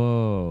next day.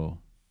 Whoa.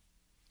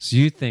 So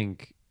you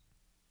think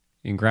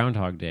in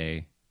Groundhog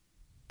Day,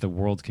 the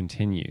world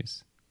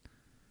continues.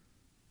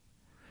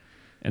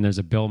 And there's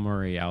a Bill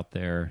Murray out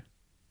there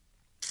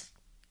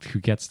who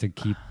gets to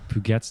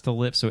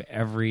live. So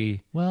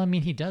Well, I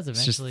mean, he does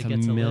eventually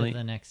get to live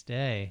the next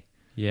day.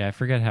 Yeah, I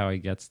forget how he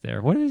gets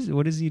there. What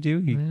does he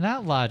do?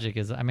 That logic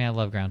is, I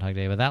love Groundhog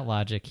Day, but that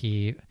logic,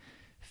 he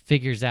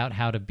figures out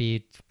how to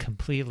be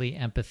completely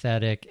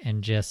empathetic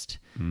and just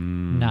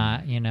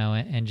not,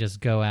 and just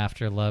go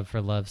after love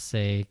for love's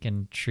sake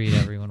and treat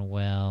everyone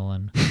well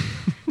and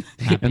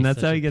and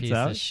that's how he gets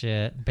out. Of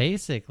shit.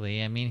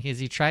 Basically, I mean,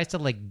 he tries to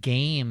like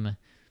game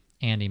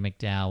Andy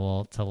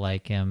McDowell to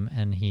like him,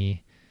 and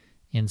he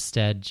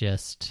instead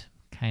just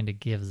kind of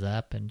gives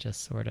up and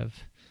just sort of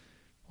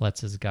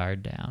lets his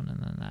guard down,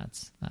 and then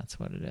that's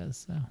what it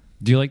is. So,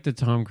 do you like the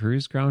Tom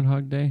Cruise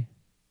Groundhog Day,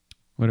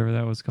 whatever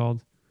that was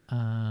called?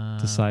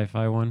 The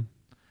sci-fi one.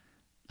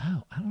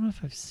 Oh, I don't know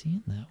if I've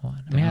seen that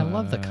one. I mean, I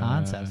love the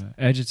concept.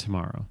 Edge of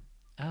Tomorrow.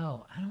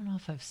 Oh, I don't know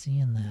if I've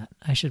seen that.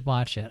 I should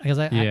watch it because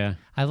I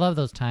love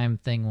those time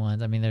thing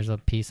ones. I mean, there's a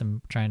piece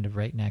I'm trying to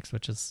write next,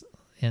 which is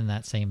in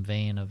that same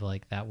vein of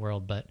like that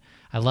world. But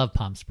I love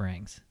Palm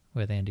Springs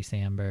with Andy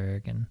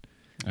Samberg and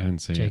I didn't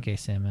see J.K.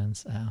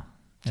 Simmons. Oh,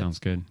 sounds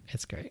good.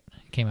 It's great.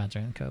 It came out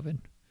during COVID.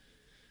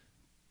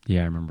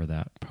 Yeah, I remember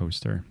that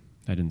poster.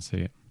 I didn't see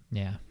it.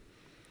 Yeah.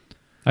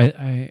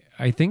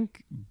 I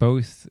think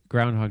both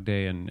Groundhog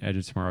Day and Edge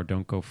of Tomorrow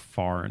don't go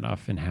far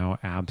enough in how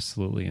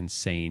absolutely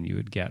insane you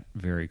would get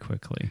very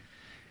quickly.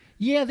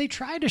 Yeah, they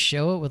try to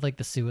show it with like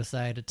the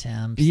suicide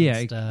attempts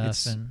and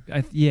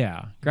stuff.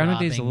 Groundhog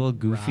Day is a little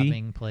goofy.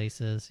 Robbing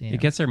places. Yeah. It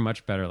gets there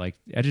much better. Like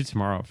Edge of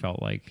Tomorrow felt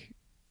like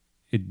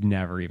it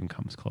never even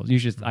comes close. You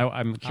should.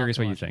 I'm curious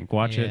what you think.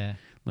 Watch it.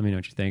 Let me know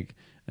what you think.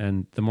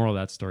 And the moral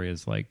of that story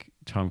is like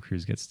Tom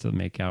Cruise gets to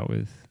make out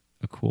with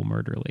a cool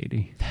murder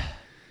lady.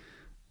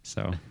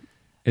 So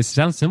it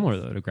sounds similar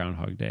though to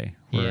Groundhog Day,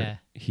 where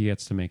he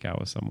gets to make out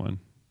with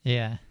someone.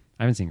 Yeah,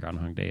 I haven't seen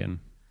Groundhog Day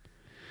in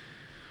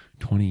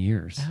 20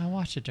 years. I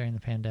watched it during the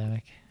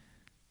pandemic.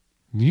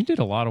 You did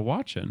a lot of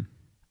watching.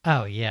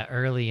 Oh yeah,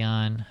 early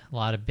on, a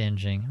lot of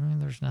binging. I mean,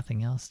 there's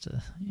nothing else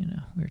to, we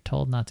were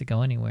told not to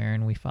go anywhere,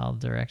 and we followed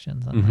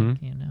directions. On I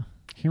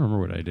can't remember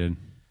what I did.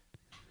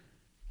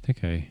 I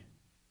think I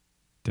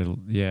did.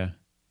 Yeah,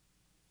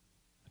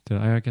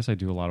 I guess I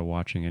do a lot of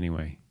watching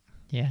anyway.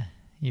 Yeah.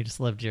 You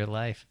just lived your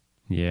life.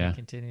 Yeah. You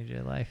continued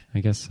your life. I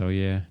guess so,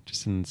 yeah.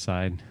 Just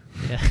inside.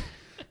 Yeah.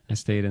 I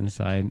stayed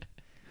inside.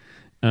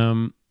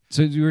 So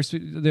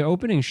the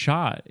opening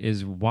shot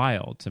is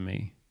wild to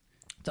me.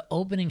 The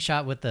opening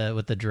shot with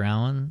the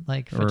drone,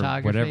 like, or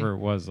photography. whatever it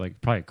was,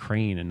 like probably a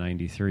crane in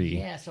 93.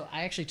 Yeah, so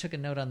I actually took a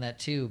note on that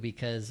too,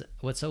 because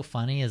what's so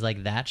funny is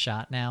like that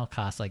shot now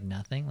costs like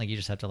nothing. Like you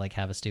just have to like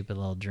have a stupid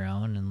little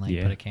drone and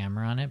like put a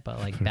camera on it. But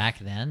like back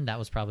then, that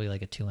was probably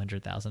like a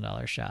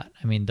 $200,000 shot.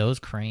 I mean, those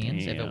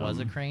cranes, if it was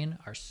a crane,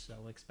 are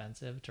so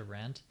expensive to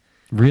rent.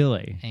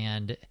 Really?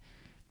 And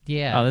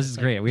yeah. Oh, this is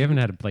great. We haven't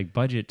had like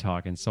budget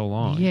talk in so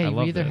long. Yeah, I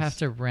love you either this. have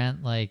to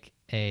rent like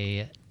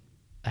a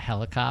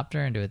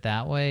helicopter and do it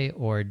that way,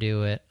 or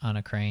do it on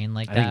a crane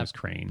like that. I think it was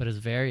crane, but it's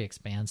very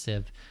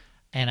expensive.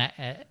 And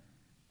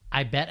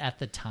I bet at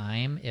the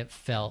time it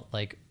felt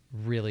like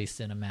really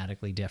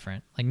cinematically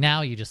different. Like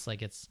now you just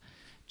like, it's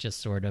just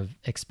sort of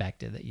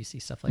expected that you see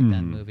stuff like that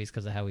in movies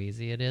because of how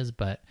easy it is.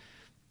 But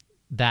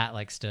that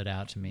like stood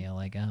out to me,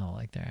 like, oh,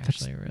 like they're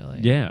actually really.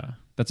 Yeah.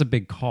 That's a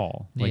big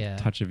call. Like Yeah.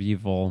 Touch of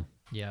Evil.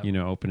 Yeah. You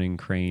know, opening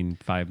crane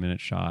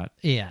 5-minute shot.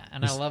 Yeah,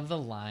 and I love the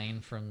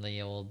line from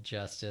the old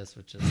Justice,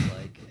 which is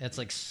like, it's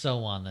like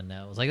so on the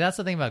nose. Like that's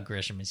the thing about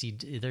Grisham is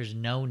there's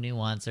no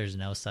nuance, there's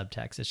no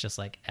subtext. It's just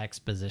like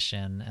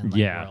exposition and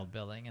like world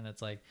building, and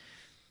it's like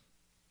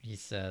he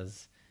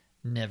says,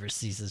 "Never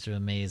ceases to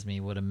amaze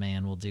me what a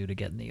man will do to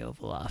get in the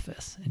Oval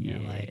Office." And you're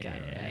like, all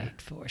right,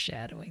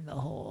 foreshadowing the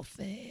whole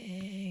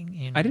thing.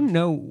 You know? I didn't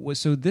know.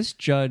 So this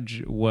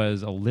judge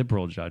was a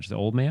liberal judge, the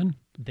old man.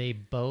 They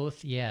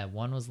both,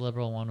 one was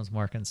liberal, one was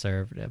more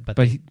conservative, but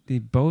they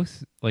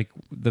both like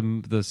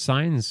the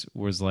signs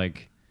was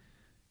like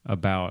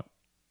about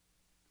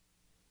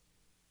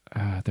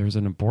there was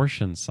an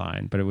abortion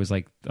sign, but it was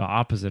like the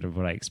opposite of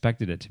what I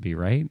expected it to be,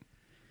 right?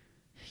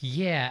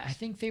 Yeah, I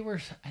think they were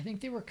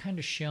kind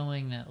of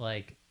showing that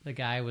like the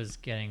guy was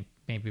getting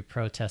maybe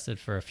protested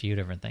for a few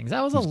different things.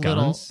 That was a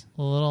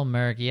little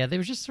murky. Yeah, they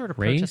were just sort of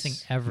protesting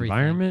everything.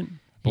 Environment,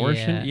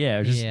 abortion.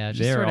 Just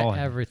sort of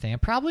everything.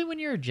 And probably when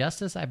you're a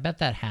justice, I bet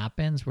that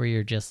happens where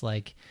you're just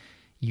like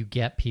you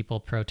get people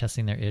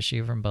protesting their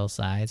issue from both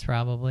sides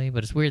probably.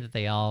 But it's weird that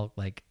they all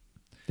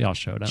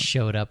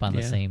showed up on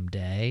the same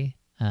day.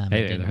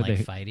 They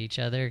didn't fight each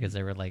other because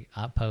they were like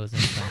opposing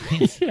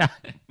signs. Yeah,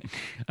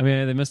 I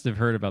mean they must have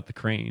heard about the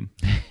crane.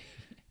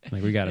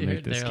 Like we got to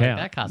make this count. Like,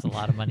 that costs a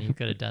lot of money. You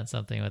could have done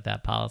something with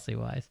that policy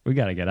wise. We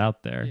got to get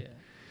out there.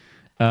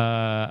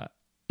 Yeah.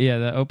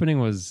 The opening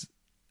was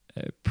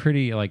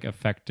pretty like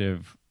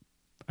effective.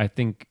 I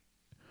think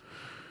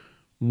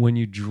when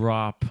you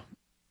drop,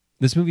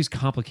 this movie's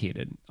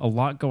complicated. A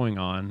lot going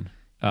on.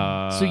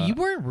 So you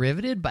weren't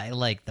riveted by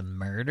like the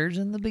murders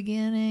in the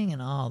beginning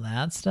and all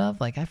that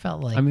stuff? Like I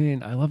felt like, I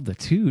mean, I love the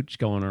tooch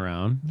going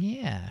around.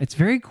 Yeah, it's a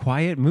very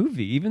quiet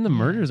movie. Even the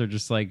murders are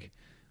just like,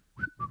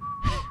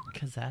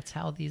 because that's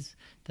how these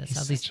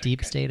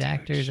deep state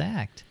actors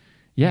act.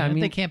 Yeah, I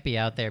mean they can't be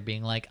out there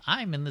being like,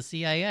 I'm in the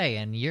CIA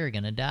and you're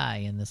gonna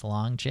die in this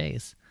long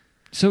chase.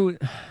 So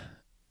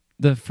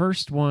the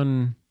first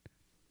one,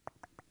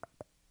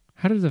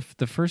 how did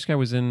the first guy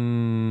was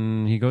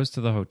in? He goes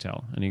to the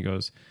hotel and he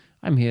goes,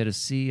 "I'm here to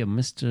see a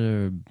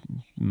Mr.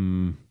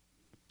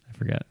 I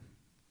forget,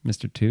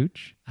 Mr.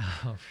 Tooch."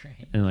 Oh,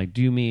 right. And like,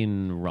 "Do you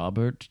mean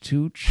Robert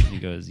Tooch?" And he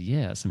goes,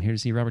 "Yes, I'm here to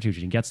see Robert Tooch."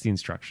 And he gets the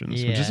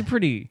instructions, which is a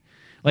pretty,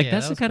 like,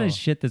 that's the kind of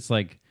shit that's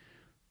like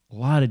a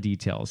lot of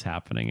details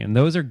happening, and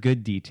those are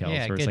good details.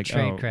 Yeah, where good it's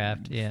like,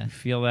 tradecraft. Yeah,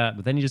 feel that,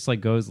 but then he just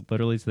like goes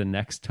literally to the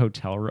next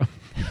hotel room.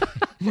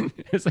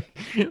 It's like,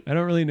 I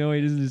don't really know.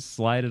 He just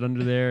slide it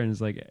under there, and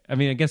it's like, I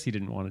mean, I guess he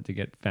didn't want it to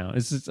get found.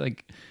 It's just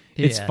like,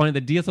 it's funny.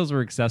 The details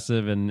were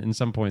excessive, and in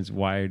some points,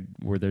 why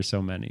were there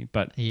so many?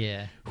 But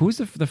who's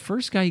the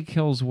first guy he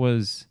kills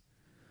was?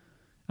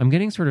 I'm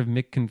getting sort of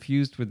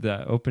confused with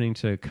the opening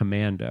to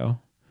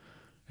Commando.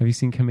 Have you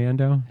seen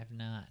Commando? I have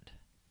not.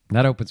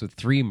 That opens with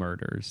 3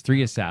 murders,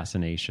 3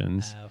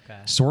 assassinations.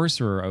 Okay.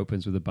 Sorcerer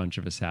opens with a bunch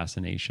of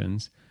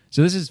assassinations.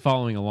 So this is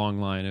following a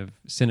long line of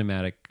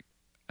cinematic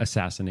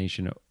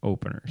assassination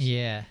openers.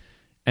 Yeah.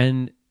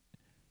 And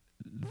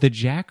the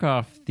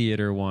Jackoff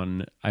Theater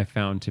one I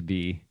found to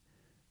be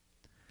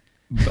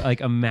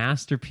like a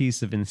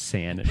masterpiece of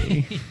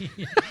insanity.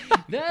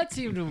 That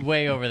seemed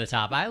way over the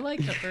top. I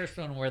like the first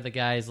one where the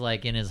guy's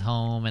like in his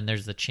home and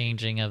there's the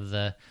changing of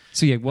the.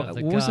 So yeah, what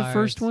was the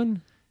first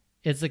one?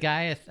 It's the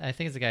guy. I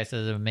think it's the guy who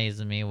says, "It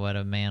amazes me what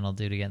a man will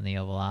do to get in the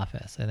Oval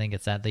Office." I think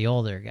it's the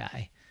older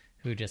guy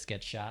who just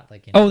gets shot.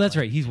 Like, that's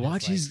right. He's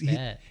watching.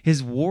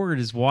 His ward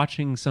is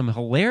watching some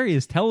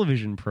hilarious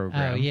television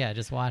program. Oh yeah,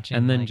 just watching,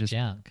 and then like, just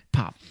junk.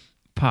 Pop.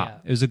 Yeah.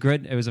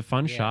 It was a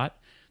fun shot.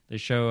 They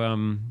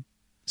show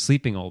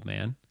sleeping old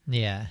man.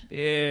 Yeah.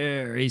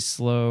 Very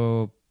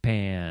slow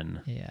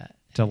pan. Yeah.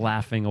 To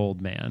laughing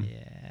old man.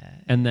 Yeah.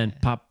 And then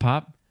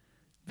pop.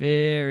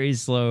 Very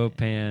slow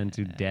pan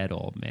to dead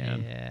old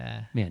man.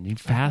 Yeah. Man, you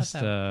fast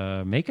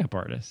makeup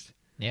artist.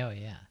 Oh,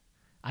 yeah.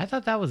 I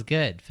thought that was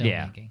good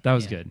filmmaking. Yeah, that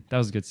was good. That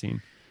was a good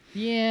scene.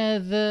 Yeah,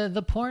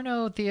 the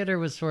porno theater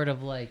was sort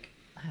of like,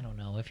 I don't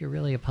know, if you're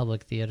really a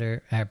public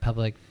figure,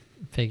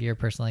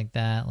 person like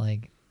that,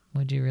 like,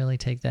 would you really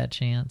take that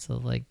chance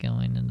of like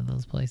going into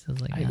those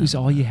places? Like, it was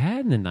all you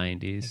had in the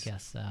 90s. I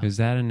guess so. It was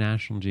that in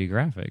National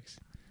Geographics.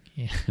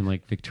 Yeah. And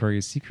like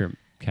Victoria's Secret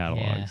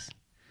catalogs. Yeah.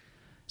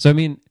 So, I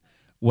mean,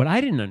 what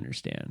I didn't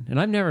understand, and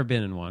I've never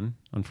been in one,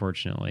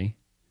 unfortunately,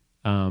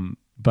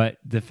 but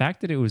the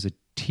fact that it was a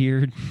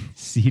tiered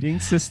seating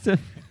system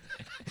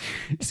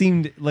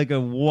seemed like a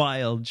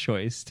wild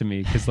choice to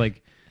me. Because,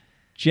 like,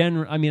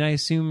 I mean, I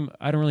assume,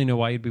 I don't really know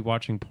why you'd be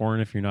watching porn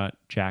if you're not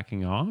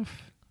jacking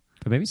off,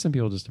 but maybe some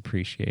people just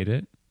appreciate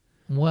it.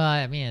 Well,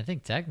 I mean, I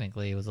think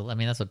technically it was, I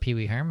mean, that's what Pee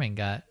Wee Herman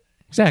got.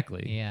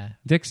 Exactly. Yeah.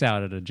 Dick's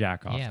out at a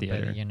jack-off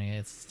theater. But,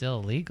 it's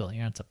still illegal.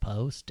 You're not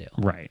supposed to.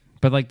 Right.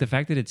 But, like, the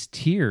fact that it's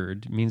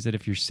tiered means that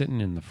if you're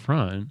sitting in the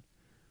front,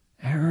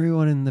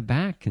 everyone in the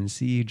back can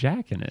see you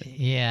jacking it.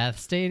 Yeah,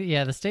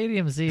 the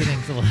stadium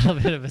seating's a little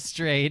bit of a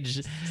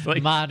strange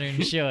like modern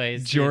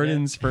choice.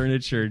 Jordan's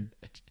furniture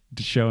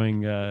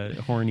showing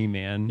Horny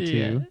Man, too.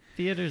 Yeah.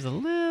 Theater's a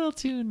little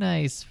too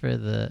nice for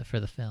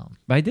the film.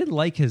 But I did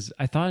like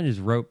I thought his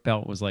rope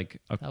belt was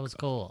like... that was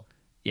cool.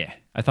 Yeah.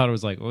 I thought it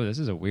was like, oh, this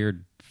is a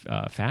weird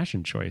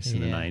fashion choice in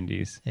the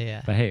 90s.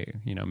 Yeah. But hey,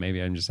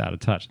 maybe I'm just out of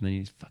touch. And then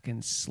he's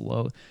fucking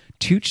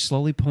Tooch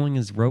slowly pulling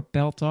his rope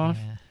belt off.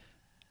 Yeah.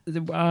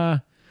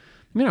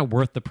 Maybe not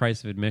worth the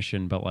price of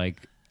admission, but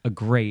like a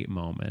great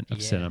moment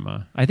of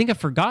cinema. I think a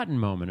forgotten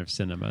moment of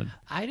cinema.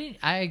 I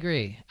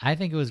agree. I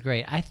think it was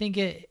great. I think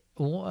I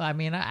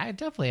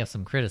definitely have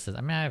some criticism.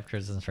 I mean, I have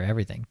criticisms for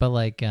everything, but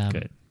like,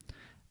 good.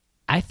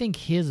 I think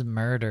his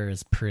murder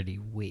is pretty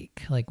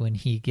weak. Like when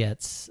he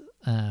gets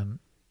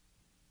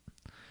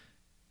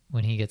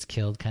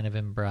killed kind of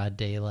in broad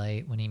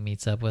daylight, when he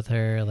meets up with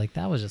her, like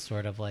that was just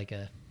sort of like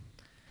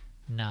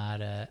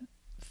not a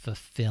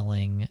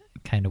fulfilling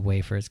kind of way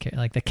for his character.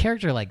 Like the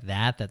character like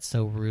that's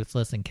so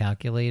ruthless and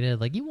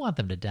calculated. Like you want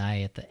them to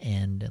die at the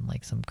end in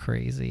like some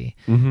crazy,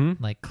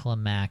 like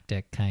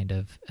climactic kind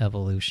of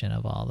evolution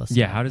of all this.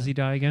 Yeah, how does he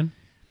die again?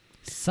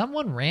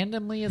 Someone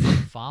randomly is like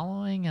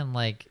following, and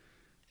like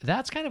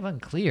that's kind of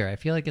unclear. I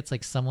feel like it's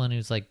like someone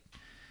who's like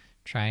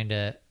trying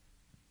to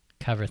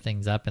cover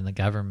things up in the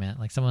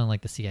government. Like someone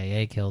like the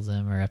CIA kills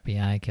him or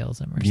FBI kills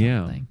him or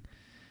something.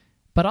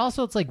 But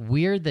also it's like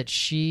weird that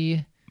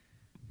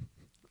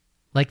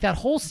like that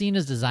whole scene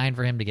is designed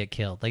for him to get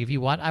killed. Like if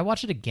you watch, I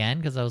watched it again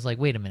because I was like,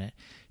 wait a minute.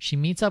 She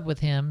meets up with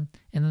him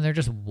and then they're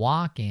just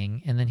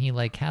walking and then he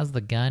like has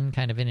the gun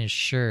kind of in his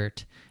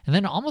shirt and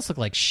then it almost looked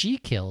like she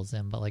kills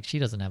him, but like she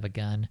doesn't have a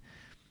gun.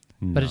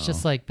 No. But it's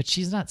just like, but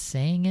she's not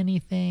saying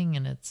anything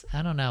and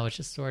I don't know. It's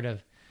just sort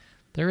of,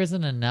 there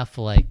isn't enough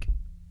like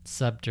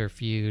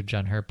subterfuge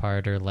on her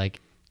part or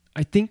like.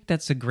 I think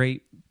that's a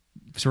great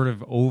sort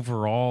of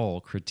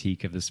overall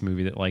critique of this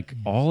movie that like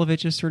all of it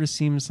just sort of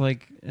seems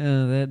like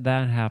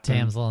that happened.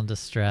 Damsel in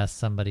distress,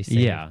 somebody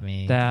saved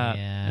me.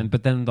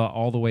 But then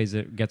all the ways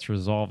it gets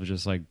resolved is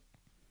just like,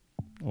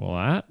 well,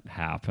 that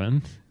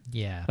happened.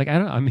 Yeah. Like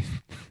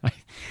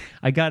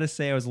I gotta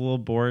say I was a little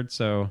bored,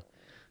 so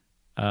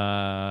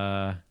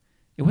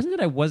it wasn't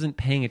that I wasn't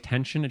paying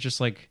attention, it's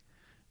just like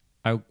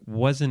I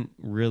wasn't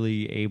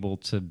really able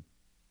to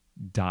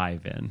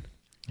dive in.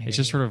 It's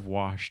just sort of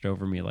washed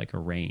over me like a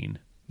rain.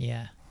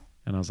 Yeah.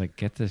 And I was like,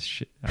 get this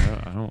shit.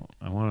 I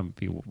want to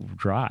be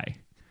dry.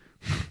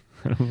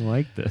 I don't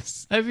like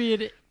this. I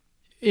mean,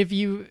 if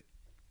you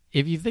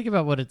think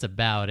about what it's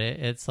about,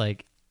 it's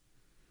like,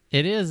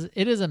 it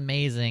is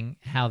amazing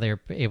how they're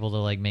able to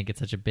like make it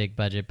such a big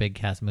budget, big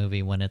cast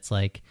movie when it's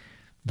like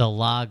the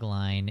log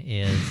line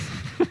is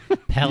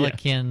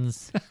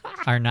pelicans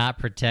are not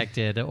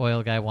protected. The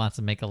oil guy wants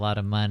to make a lot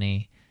of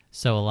money.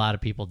 So a lot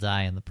of people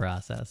die in the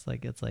process.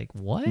 Like, it's like,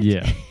 what?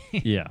 Yeah.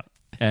 Yeah.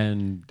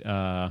 And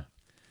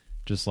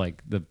just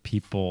like the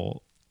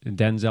people,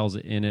 Denzel's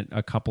in it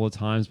a couple of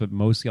times, but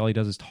mostly all he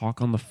does is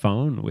talk on the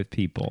phone with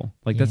people.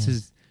 Like that's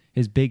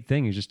his big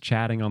thing. He's just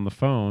chatting on the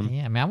phone.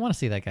 Yeah, I mean, I want to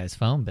see that guy's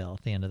phone bill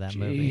at the end of that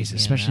movie.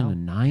 Especially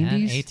in the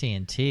 90s.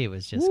 AT&T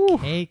was just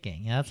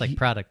caking. Yeah, that's like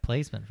product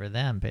placement for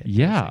them. Basically.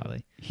 Yeah,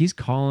 he's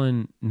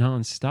calling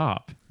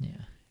nonstop. Yeah.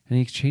 And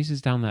he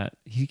chases down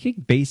he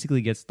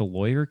basically gets the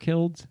lawyer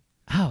killed.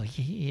 Oh,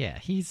 yeah,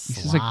 he's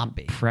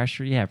sloppy. Just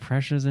like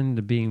pressures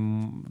into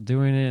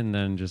doing it and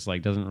then just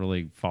like doesn't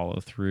really follow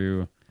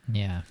through.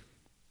 Yeah.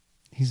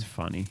 He's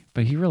funny,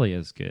 but he really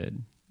is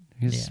good.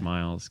 His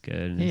smile is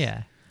good.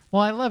 Yeah.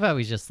 Well, I love how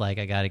he's just like,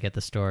 I got to get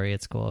the story.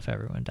 It's cool if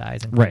everyone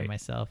dies, including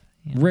myself.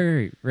 You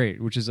know?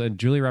 Right. Which is,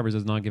 Julia Roberts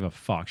does not give a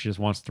fuck. She just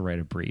wants to write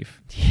a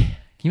brief. Can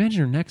you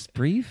imagine her next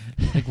brief?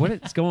 Like, what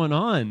is going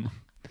on?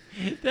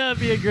 That would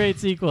be a great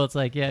sequel. It's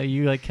like,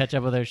 you like catch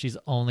up with her. She's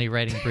only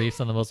writing briefs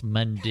on the most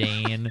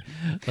mundane,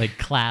 like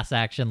class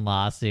action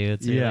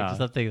lawsuits. Or, like,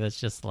 something that's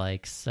just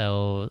like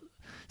so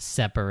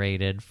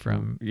separated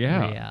from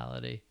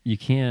reality. You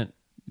can't.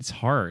 It's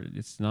hard.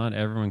 It's not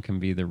everyone can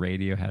be the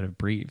Radiohead of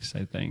briefs.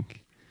 I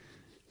think.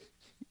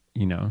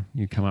 You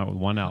come out with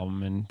one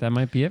album, and that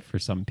might be it for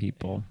some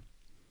people.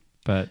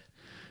 But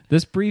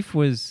this brief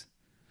was.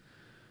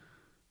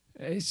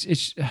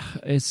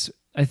 It's.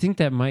 I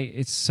think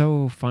it's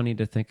so funny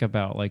to think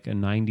about like a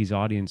 90s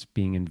audience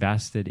being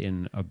invested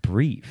in a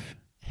brief.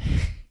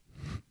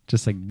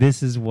 Just like,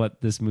 this is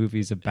what this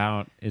movie's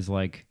about, is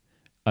like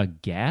a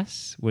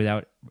guess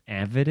without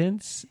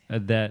evidence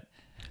that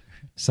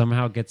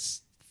somehow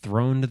gets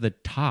thrown to the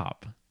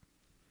top.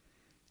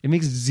 It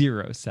makes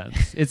zero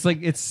sense. It's like,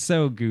 it's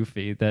so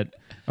goofy that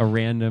a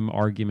random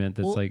argument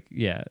that's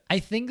I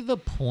think the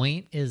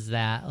point is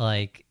that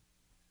like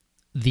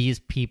these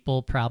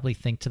people probably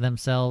think to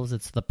themselves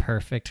it's the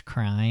perfect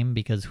crime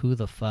because who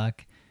the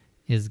fuck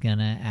is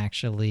gonna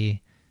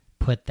actually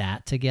put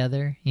that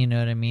together? You know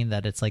what I mean?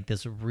 That it's like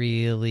this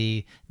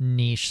really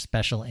niche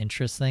special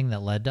interest thing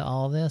that led to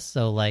all this.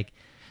 So like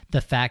the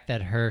fact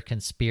that her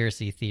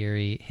conspiracy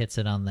theory hits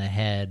it on the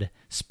head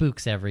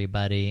spooks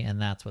everybody,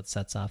 and that's what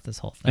sets off this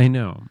whole thing. I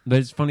know, but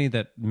it's funny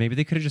that maybe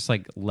they could have just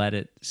like let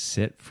it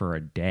sit for a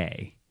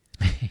day,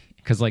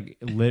 because like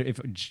if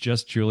it's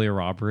just Julia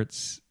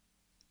Roberts,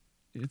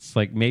 it's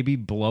like maybe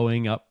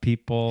blowing up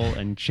people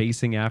and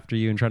chasing after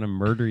you and trying to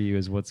murder you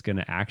is what's going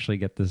to actually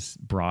get this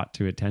brought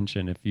to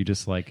attention. If you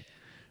just like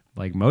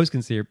most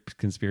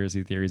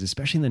conspiracy theories,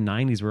 especially in the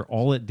 90s, where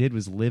all it did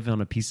was live on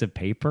a piece of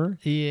paper.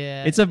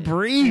 Yeah. It's a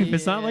brief. Yeah.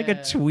 It's not like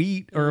a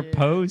tweet or a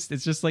post.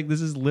 It's just like,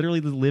 this is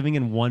literally living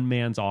in one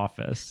man's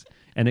office,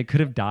 and it could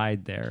have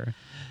died there.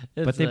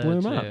 But they blew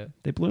him up.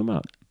 They blew him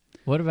up.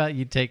 What about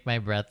 "You Take My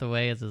Breath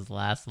Away" as his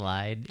last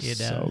line? You know?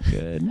 So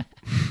good.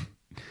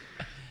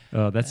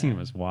 Oh, that scene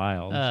was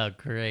wild. Oh,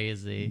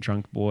 crazy.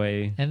 Drunk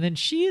boy. And then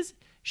she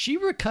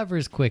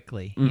recovers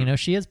quickly. You know,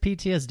 she has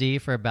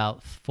PTSD for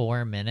about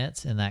 4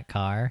 minutes in that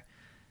car.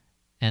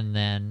 And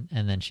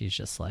then she's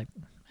just like,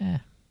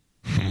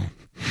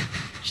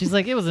 She's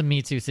like, it was a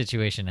Me Too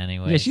situation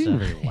anyway. Yeah, she didn't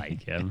really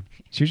like him.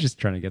 She was just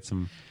trying to get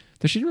some...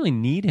 Though she didn't really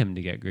need him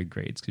to get good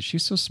grades because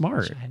she's so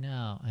smart. I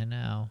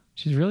know.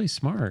 She's really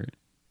smart.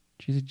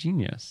 She's a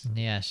genius.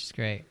 Yeah, she's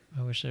great.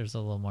 I wish there was a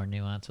little more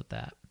nuance with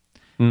that.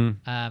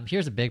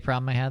 Here's a big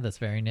problem I had that's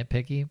very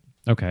nitpicky.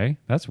 Okay.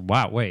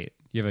 Wait.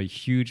 You have a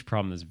huge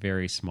problem that's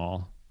very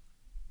small.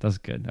 That's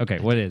good. Okay,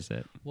 what is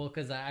it? Well,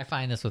 because I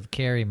find this with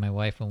Carrie, my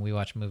wife, when we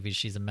watch movies.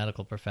 She's a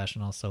medical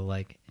professional, so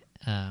like,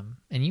 and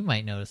you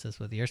might notice this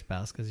with your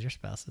spouse because your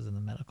spouse is in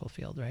the medical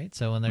field, right?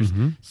 So when there's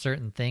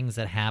certain things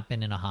that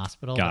happen in a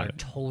hospital that are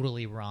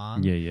totally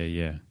wrong,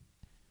 yeah,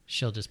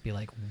 she'll just be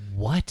like,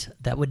 "What?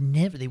 They would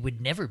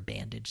never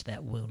bandage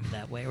that wound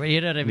that way." Right? You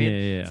know what I mean?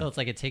 Yeah. So it's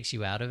like it takes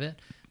you out of it.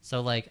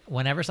 So like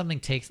whenever something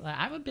takes,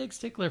 I'm a big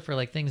stickler for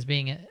like things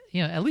being,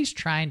 you know, at least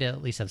trying to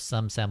at least have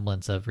some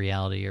semblance of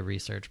reality or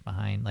research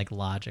behind, like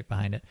logic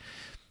behind it.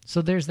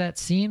 So there's that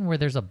scene where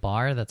there's a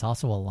bar that's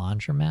also a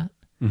laundromat.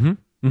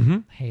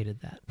 Hated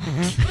that.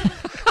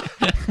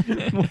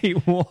 Wait,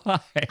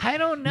 why? I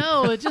don't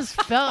know. It just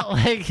felt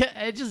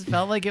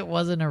like it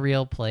wasn't a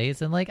real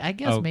place, and like I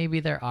guess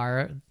maybe there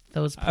are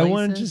those places. I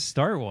wanted to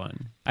start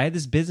one. I had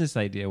this business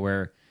idea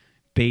where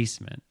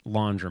basement,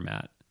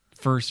 laundromat,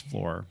 first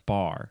floor,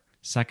 bar,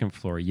 second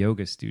floor,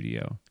 yoga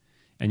studio.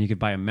 And you could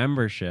buy a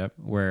membership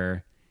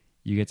where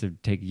you get to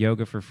take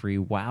yoga for free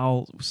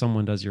while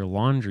someone does your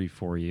laundry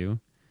for you.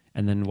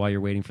 And then while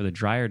you're waiting for the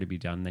dryer to be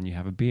done, then you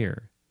have a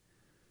beer.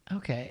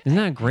 Okay. Isn't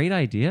that a great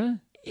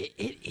idea?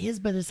 It is,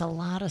 but there's a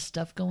lot of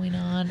stuff going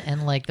on.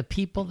 And like the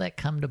people that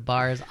come to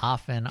bars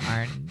often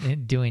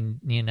aren't doing,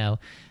 you know,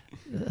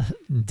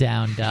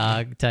 down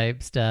dog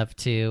type stuff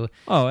too.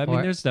 Oh, I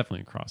mean, there's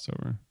definitely a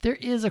crossover. There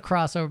is a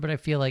crossover, but I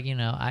feel like, you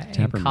know,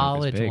 in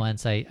college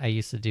once I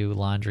used to do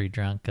laundry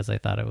drunk because I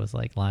thought it was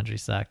like laundry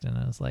sucked, and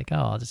I was like, oh,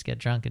 I'll just get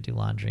drunk and do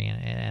laundry,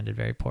 and it ended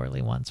very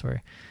poorly once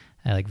where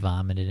I like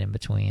vomited in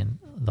between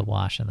the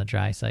wash and the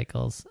dry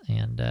cycles,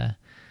 and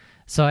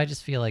so I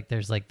just feel like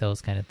there's like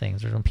those kind of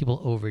things where when people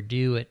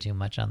overdo it too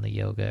much on the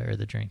yoga or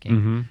the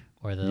drinking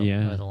or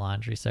the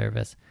laundry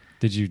service.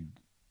 Did you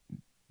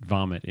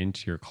vomit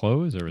into your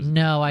clothes, or was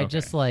I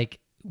just like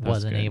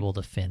wasn't able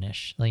to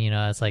finish. Like, you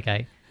know, it's like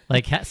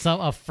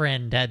a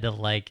friend had to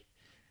like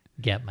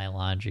get my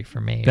laundry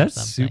for me. That's or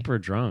something. super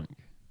drunk.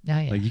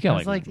 Yeah. Like you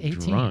got like 18.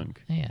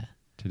 drunk. Yeah.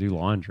 To do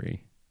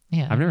laundry.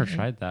 Yeah. I've never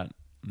tried that.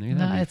 Maybe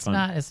no, it's fun.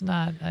 Not. It's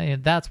not.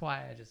 That's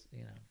why I just,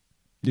 you know.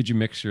 Did you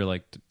mix your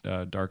like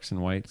darks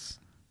and whites?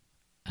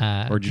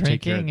 Or did you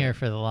drinking or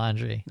for the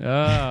laundry? Oh,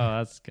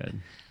 that's good.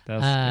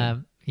 That's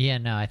good. Yeah,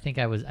 no, I think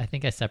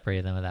I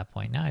separated them at that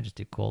point. Now I just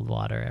do cold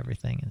water.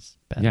 Everything is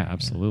better. Yeah,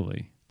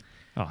 absolutely.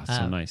 You know? Oh, it's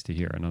so nice to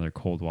hear another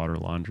cold water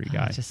laundry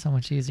guy. It's just so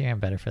much easier and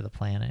better for the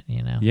planet,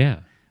 you know? Yeah.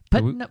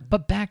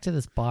 But back to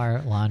this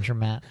bar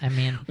laundromat. I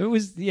mean, it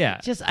was,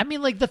 just, I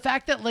mean, like the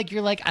fact that like,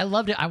 you're like, I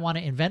loved it, I want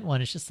to invent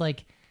one. It's just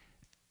like,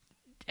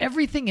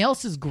 everything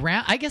else is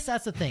I guess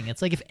that's the thing.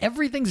 It's like, if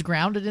everything's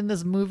grounded in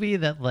this movie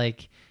that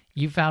like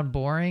you found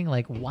boring,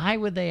 like why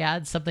would they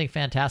add something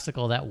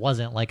fantastical that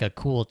wasn't like a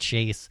cool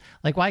chase?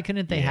 Like why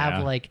couldn't they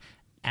have like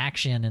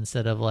action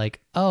instead of like,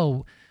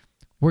 oh,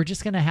 we're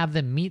just gonna have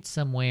them meet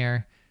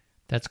somewhere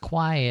that's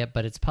quiet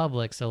but it's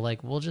public, so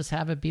like we'll just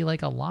have it be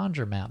like a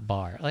laundromat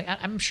bar. Like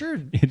I'm sure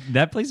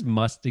that place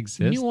must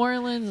exist. New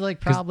Orleans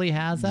like probably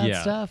has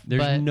that stuff.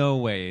 There's no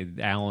way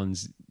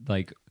Allen's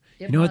like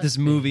You know what this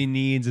movie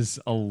needs is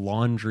a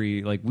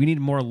laundry. Like, we need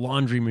more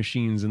laundry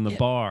machines in the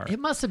bar. It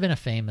must have been a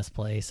famous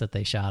place that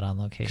they shot on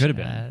location. Could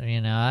have been.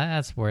 You know,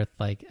 that's worth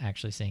like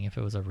actually seeing if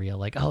it was a real,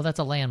 like, oh, that's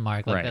a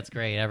landmark. Like, that's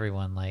great.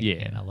 Everyone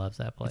loves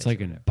that place. It's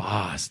like in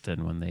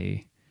Boston when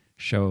they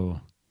show,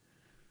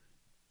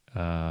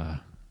 I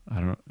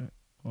don't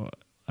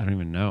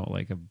even know,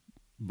 like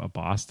a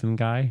Boston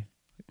guy.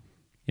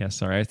 Yeah,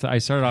 sorry. I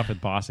started off with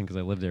Boston because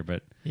I lived there,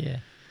 but it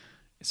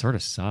sort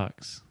of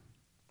sucks.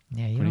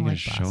 Yeah, you what are you going to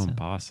show in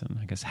Boston?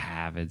 I guess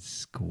Harvard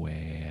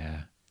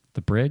Square.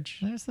 The bridge?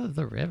 There's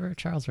the river.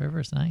 Charles River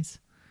is nice.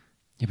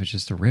 Yeah, but it's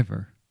just a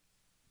river.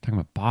 I'm talking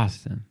about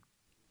Boston.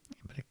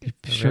 Yeah,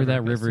 but show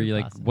that river, you're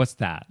like, what's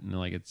that? And they're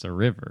like, it's a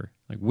river.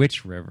 Like,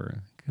 which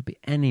river? It could be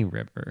any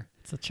river.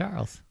 It's a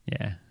Charles.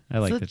 Yeah, I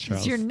like the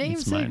Charles. It's your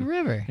namesake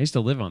river. I used to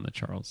live on the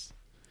Charles.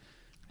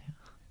 Yeah.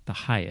 The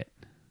Hyatt.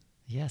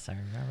 Yes, I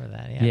remember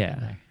that.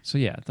 Yeah. So,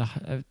 yeah,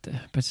 but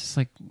it's just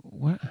like,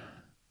 what?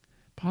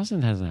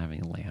 Boston doesn't have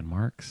any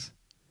landmarks.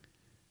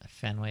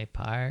 Fenway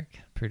Park,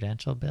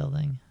 Prudential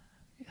Building.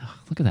 Oh,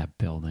 look at that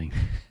building.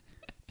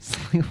 It's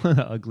like one of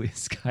the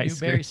ugliest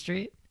skyscrapers. Newberry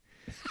Street.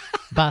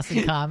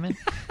 Boston Common.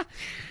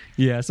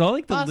 Yeah, so I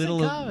like the Boston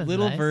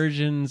little nice.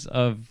 versions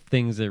of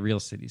things that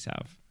real cities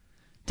have.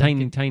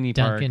 Tiny parks.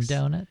 Dunkin'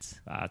 Donuts.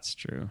 That's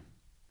true.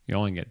 You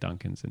only get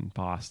Dunkins in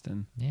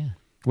Boston. Yeah.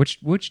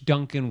 Which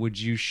Dunkin' would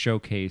you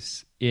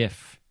showcase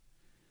if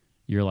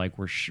you're like,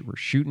 we're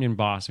shooting in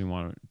Boston, we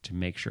want to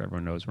make sure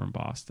everyone knows we're in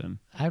Boston?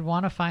 I'd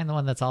want to find the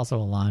one that's also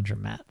a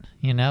laundromat,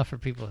 you know, for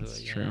people who,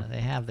 true.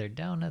 They have their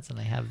donuts and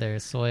they have their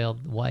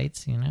soiled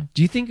whites, you know.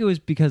 Do you think it was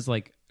because,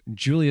 like,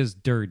 Julia's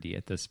dirty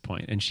at this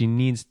point and she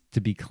needs to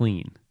be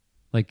clean?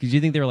 Like, do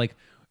you think they were like,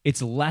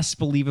 it's less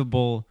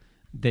believable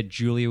that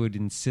Julia would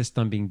insist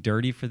on being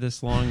dirty for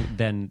this long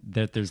than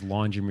that there's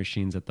laundry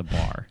machines at the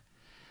bar?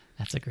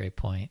 That's a great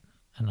point.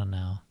 I don't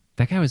know.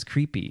 That guy was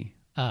creepy.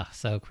 Oh,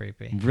 so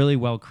creepy. Really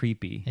well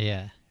creepy.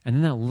 Yeah. And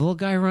then that little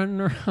guy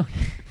running around.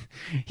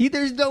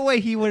 There's no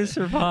way he would have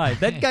survived.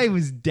 That guy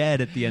was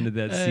dead at the end of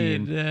that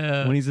scene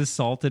when he's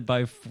assaulted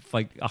by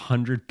like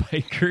 100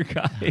 biker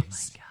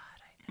guys. Oh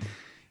my God.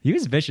 He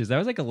was vicious. That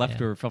was like a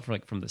leftover felt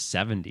from the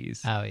 70s.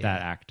 Oh, yeah.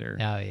 That actor.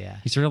 Oh, yeah.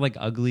 He's sort of like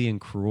ugly and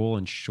cruel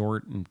and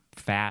short and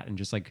fat and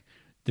just like,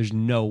 there's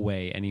no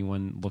way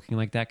anyone looking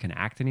like that can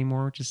act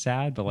anymore, which is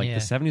sad. But like the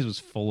 70s was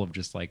full of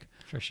just like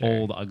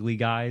old ugly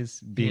guys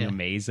being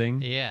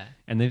amazing. Yeah.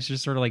 And they've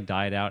just sort of like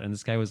died out. And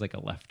this guy was like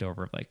a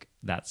leftover of like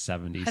that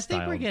 70s style. I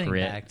think we're getting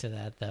back to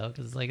that though,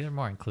 because like they're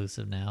more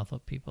inclusive now with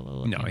what people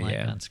are looking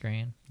like on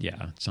screen.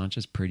 Yeah. It's not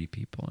just pretty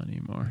people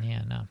anymore.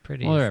 Yeah, no,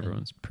 pretty. Well,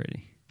 everyone's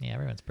pretty. Yeah,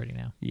 everyone's pretty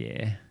now.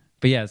 Yeah.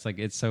 But yeah, it's like,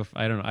 it's so,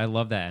 I don't know. I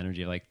love that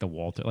energy. Like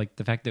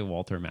the fact that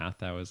Walter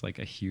Matthau was like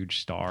a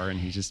huge star and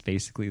he just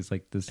basically is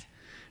like this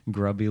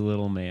grubby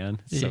little man.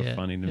 It's so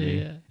funny to me.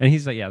 Yeah. And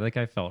he's like, that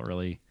guy felt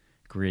really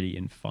gritty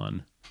and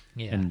fun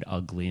and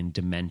ugly and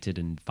demented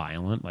and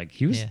violent. Like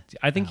he was,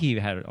 I think he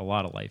had a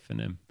lot of life in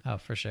him. Oh,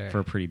 for sure. For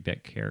a pretty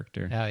big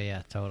character. Oh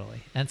yeah, totally.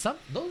 And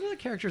those are the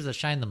characters that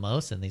shine the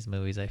most in these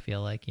movies, I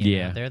feel like. You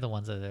know, they're the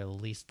ones that are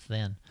least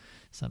thin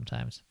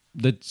sometimes.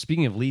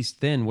 Speaking of least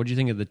thin, what do you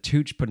think of the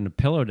Tooch putting a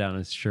pillow down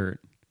his shirt?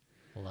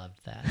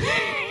 Loved that.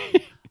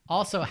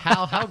 Also,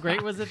 how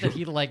great was it that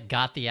he like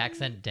got the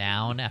accent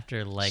down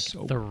after like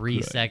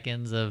 3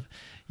 seconds of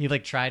he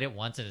like tried it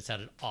once and it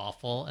sounded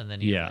awful and then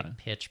he was like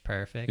pitch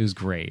perfect. It was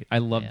great. I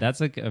love that's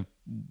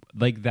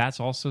like that's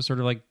also sort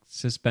of like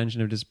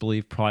suspension of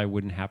disbelief. Probably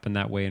wouldn't happen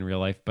that way in real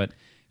life, but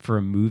for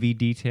a movie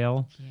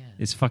detail,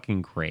 it's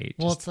fucking great.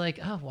 Well, it's like,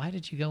 oh, why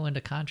did you go into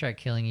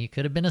contract killing? You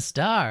could have been a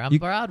star on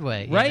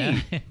Broadway,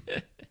 right?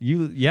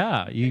 You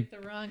picked the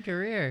wrong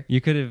career. You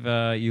could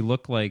have. You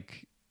look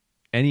like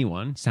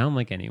anyone, sound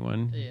like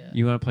anyone. Yeah.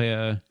 You want to play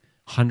a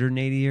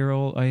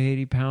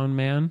 80-pound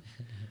man?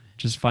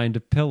 Just find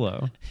a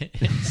pillow.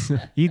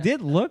 He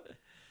did look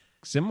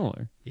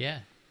similar. Yeah.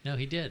 No,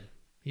 he did.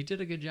 He did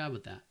a good job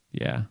with that.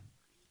 Yeah.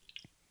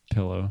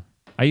 Pillow.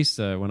 I used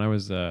to, when I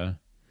was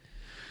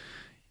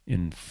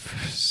in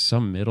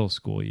some middle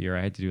school year,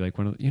 I had to do like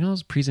one of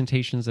those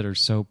presentations that are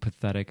so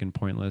pathetic and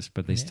pointless,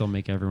 but they still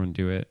make everyone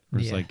do it.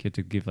 It's like you have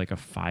to give like a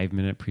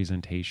 5-minute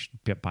presentation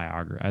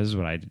biography. This is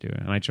what I had to do,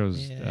 and I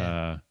chose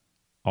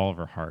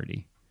Oliver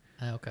Hardy.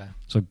 Okay.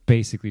 So I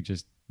basically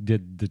just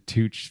did the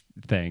Tooch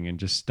thing and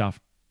just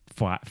stuffed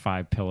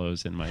 5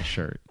 pillows in my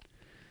shirt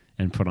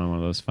and put on one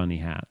of those funny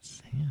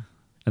hats. Yeah.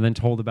 And then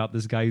told about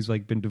this guy who's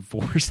like been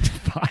divorced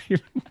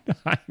 5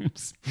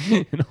 times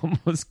and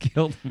almost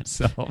killed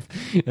himself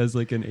as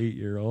like an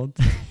 8-year-old.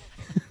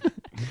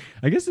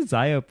 I guess it's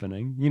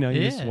eye-opening. You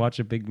just watch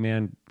a big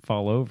man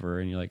fall over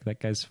and you're like, that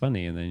guy's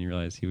funny. And then you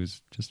realize he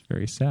was just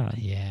very sad.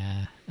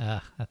 Yeah.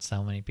 That's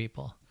so many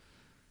people.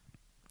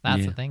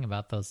 That's the thing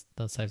about those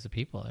types of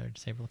people. They're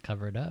just able to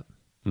cover it up.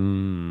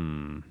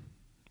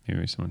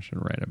 Maybe someone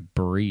should write a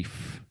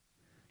brief.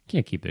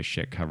 Can't keep this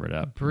shit covered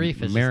up.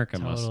 Brief is America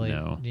totally,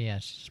 must know. Yeah,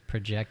 she's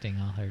projecting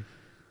all her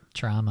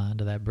trauma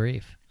onto that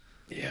brief.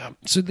 Yeah.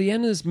 So at the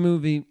end of this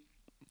movie,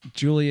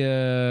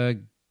 Julia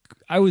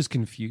was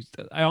confused.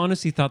 I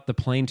honestly thought the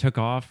plane took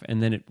off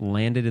and then it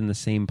landed in the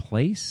same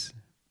place.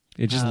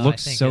 It just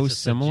looks so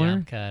similar. A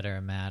jump cut or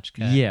a match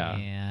cut.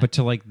 Yeah, but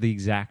to like the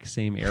exact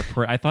same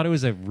airport. I thought it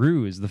was a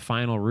ruse, the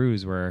final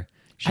ruse where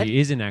she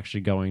isn't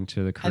actually going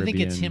to the Caribbean. I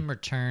think it's him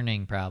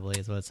returning. Probably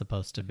is what it's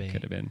supposed to be.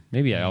 Could have been.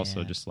 Maybe I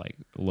also just like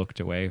looked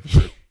away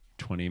for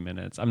 20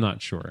 minutes. I'm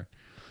not sure,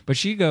 but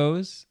she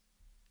goes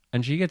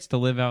and she gets to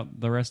live out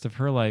the rest of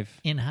her life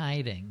in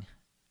hiding.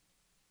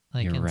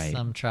 Like You're in right.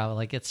 some travel,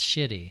 like it's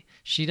shitty.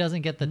 She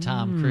doesn't get the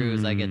Tom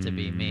Cruise. I get to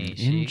be me.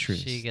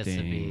 She gets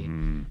to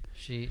be.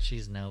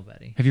 She's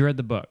nobody. Have you read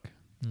the book?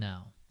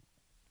 No.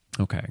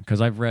 Okay, because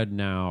I've read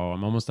now.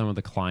 I'm almost done with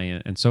The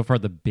Client, and so far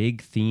the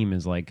big theme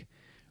is like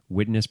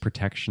witness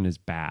protection is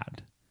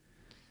bad.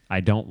 I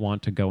don't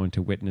want to go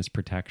into witness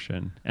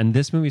protection, and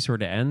this movie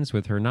sort of ends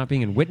with her not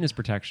being in witness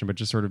protection, but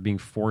just sort of being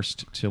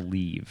forced to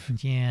leave.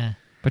 Yeah,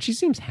 but she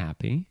seems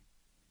happy.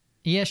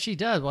 Yeah, she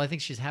does. Well, I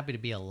think she's happy to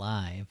be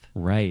alive.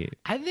 Right.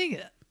 I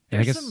think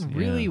there's some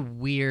really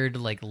weird,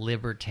 like,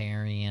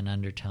 libertarian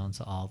undertones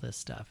to all this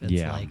stuff.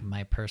 It's like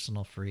my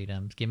personal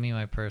freedoms. Give me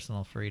my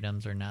personal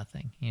freedoms or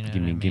nothing. You know what I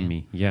mean? Give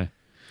me. Yeah.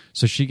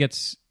 So she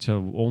gets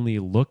to only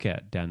look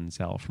at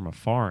Denzel from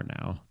afar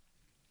now.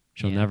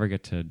 She'll never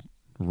get to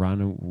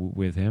run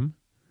with him.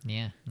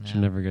 Yeah. No.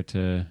 She'll never get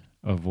to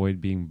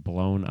avoid being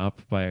blown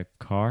up by a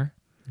car.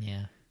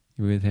 Yeah.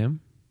 With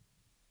him.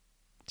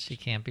 She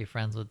can't be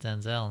friends with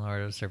Denzel in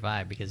order to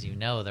survive because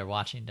they're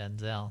watching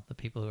Denzel, the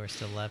people who are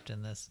still left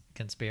in this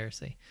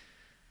conspiracy.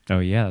 Oh,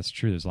 yeah, that's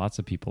true. There's lots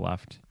of people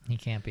left. He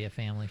can't be a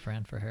family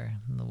friend for her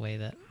in the way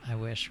that I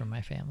wish for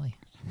my family.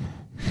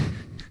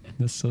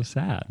 That's so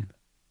sad.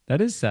 That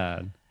is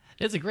sad.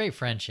 It's a great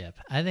friendship.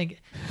 I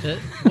think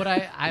what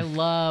I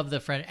love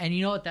the friend, and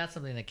you know what? That's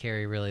something that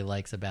Carrie really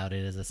likes about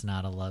it is it's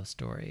not a love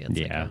story. It's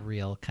like a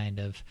real kind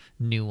of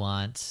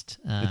nuanced,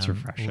 it's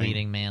refreshing.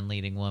 Leading man,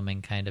 leading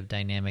woman kind of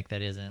dynamic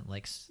that isn't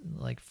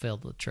like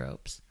filled with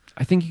tropes.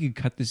 I think you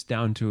could cut this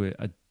down to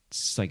a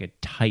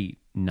tight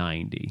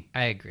 90.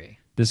 I agree.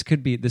 This could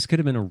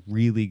have been a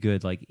really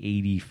good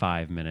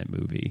 85-minute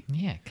movie.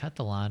 Yeah, cut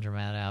the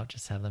laundromat out,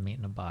 just have them meet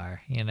in a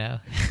bar, you know?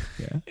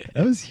 Yeah.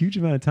 That was a huge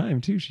amount of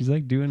time too. She's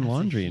like doing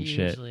laundry and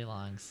shit. Hugely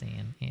long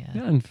scene.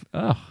 Yeah.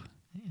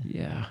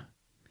 Yeah.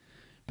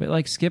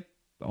 But skip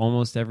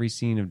almost every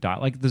scene of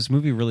this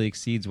movie really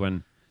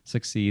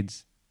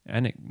succeeds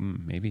and it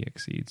maybe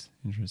exceeds.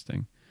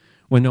 Interesting.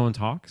 When no one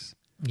talks.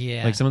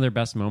 Yeah. Some of their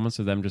best moments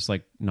of them just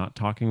not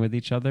talking with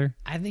each other.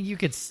 I think you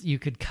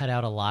could cut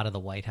out a lot of the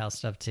White House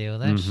stuff too.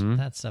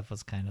 That stuff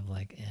was kind of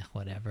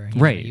whatever.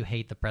 Right. You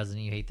hate the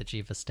president, you hate the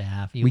chief of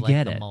staff, we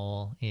get the it.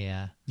 mole.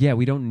 Yeah. Yeah,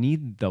 we don't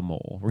need the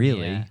mole,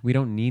 really. Yeah. We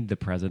don't need the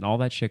president. All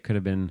that shit could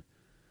have been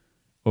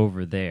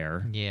over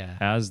there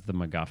as the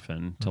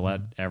MacGuffin to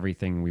let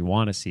everything we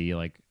want to see,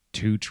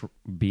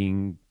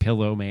 being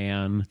Pillow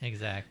Man.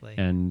 Exactly.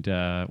 And,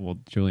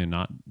 Julia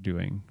not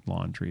doing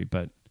laundry,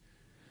 but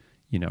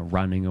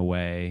running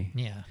away.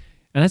 Yeah.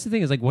 And that's the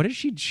thing is what is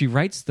she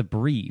writes the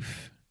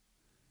brief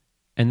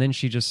and then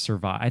she just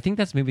survives. I think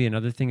that's maybe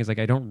another thing is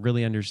I don't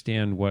really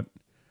understand what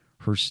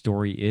her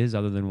story is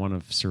other than one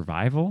of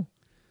survival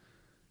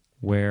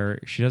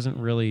where she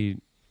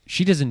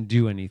doesn't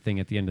do anything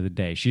at the end of the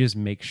day. She just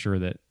makes sure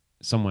that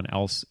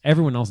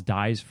everyone else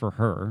dies for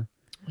her.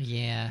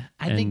 Yeah.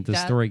 I think the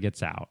story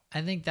gets out.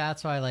 I think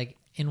that's why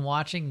in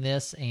watching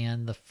this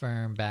and The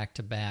Firm back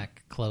to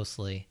back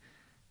closely,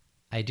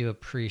 I do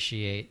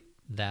appreciate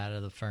that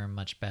of The Firm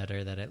much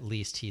better, that at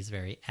least he's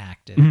very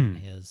active in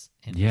his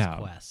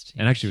quest.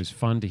 And actually it was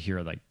fun to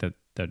hear the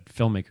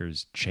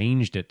filmmakers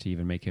changed it to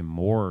even make him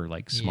more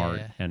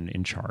smart and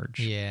in charge.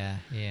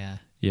 Yeah.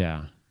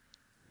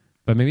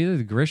 But maybe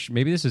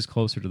this is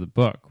closer to the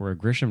book where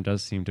Grisham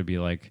does seem to be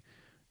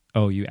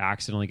oh, you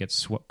accidentally get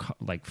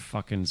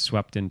fucking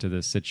swept into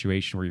this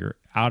situation where you're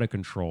out of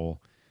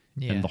control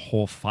and the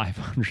whole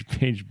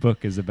 500-page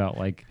book is about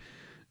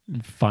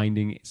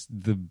finding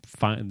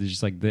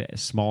the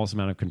smallest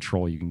amount of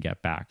control you can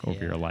get back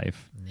over your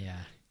life. Yeah.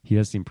 He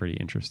does seem pretty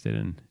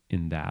interested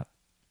in that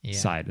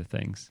side of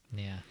things.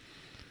 Yeah.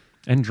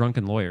 And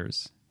drunken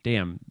lawyers.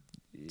 Damn.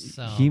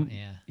 So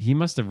he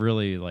must have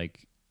really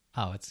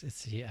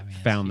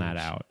found that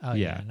out. Oh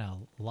yeah.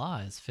 No, law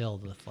is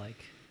filled with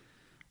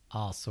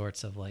all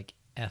sorts of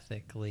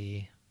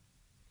ethically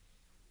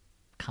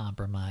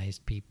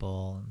compromised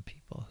people and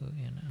people who,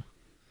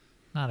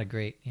 not a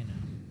great,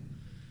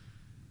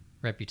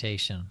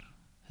 reputation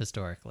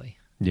historically.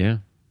 Yeah.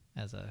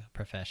 As a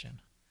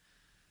profession.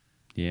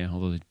 Yeah,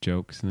 all those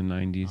jokes in the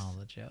 90s. All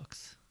the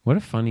jokes. What a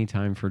funny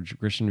time for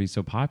Grisham to be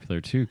so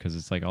popular too, because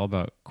it's all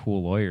about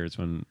cool lawyers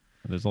when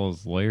there's all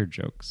those lawyer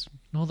jokes.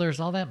 Well, there's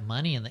all that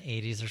money in the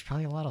 80s. There's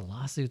probably a lot of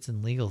lawsuits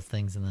and legal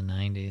things in the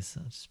 90s.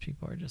 So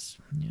people are just,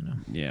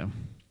 Yeah.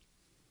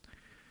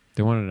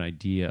 They wanted an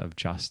idea of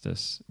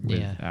justice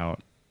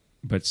without,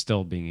 but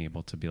still being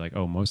able to be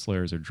oh, most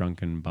lawyers are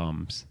drunken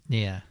bums.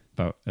 Yeah.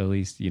 But at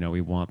least,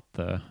 we want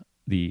the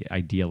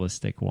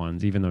idealistic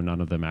ones, even though none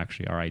of them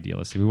actually are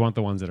idealistic. We want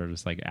the ones that are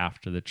just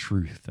after the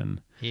truth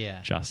and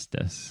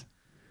justice.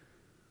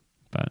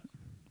 But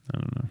I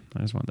don't know. I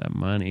just want that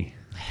money.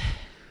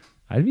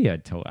 I'd be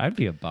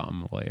a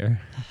bum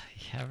lawyer.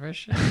 Yeah, for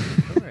sure.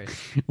 Of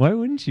course. Why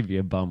wouldn't you be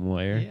a bum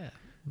lawyer? Yeah.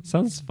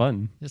 Sounds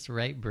fun. Just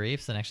write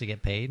briefs and actually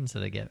get paid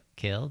instead of get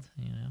killed,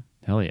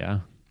 Hell yeah.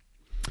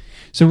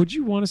 So would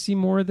you want to see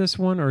more of this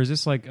one, or is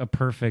this like a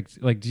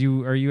perfect, like,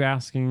 are you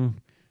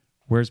asking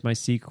where's my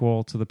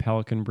sequel to the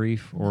Pelican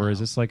Brief, or is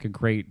this like a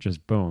great,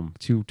 just boom,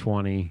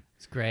 220?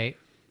 It's great.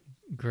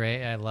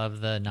 Great. I love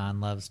the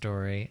non-love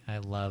story. I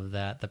love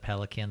that the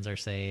Pelicans are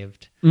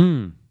saved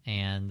and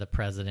the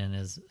president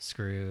is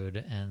screwed.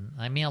 And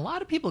I mean, a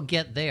lot of people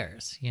get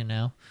theirs, in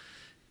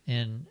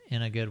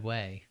a good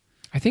way.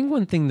 I think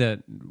one thing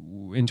that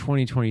in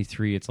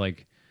 2023, it's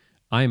like,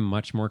 I'm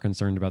much more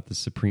concerned about the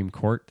Supreme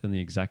Court than the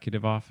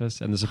executive office.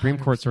 And the Supreme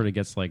 100%. Court sort of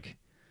gets like,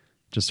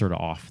 just sort of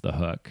off the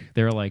hook.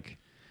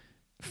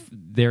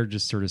 They're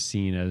just sort of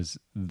seen as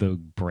the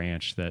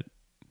branch that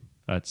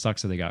it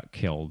sucks that they got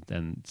killed,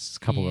 and a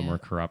couple of them were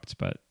corrupt.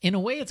 But in a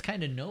way, it's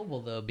kind of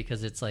noble though,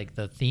 because it's like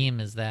the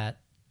theme is that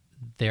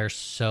they're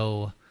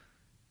so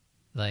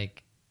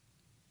like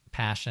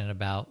passionate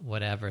about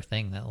whatever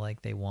thing that like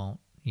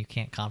you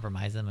can't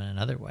compromise them in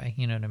another way.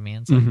 You know what I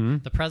mean? So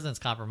the president's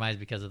compromised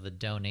because of the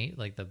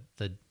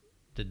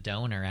the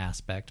donor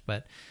aspect,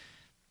 but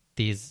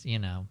these,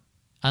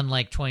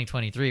 unlike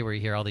 2023 where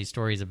you hear all these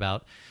stories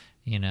about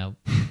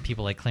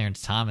people like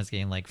Clarence Thomas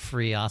getting like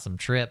free awesome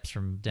trips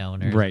from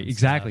donors. Right,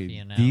 exactly.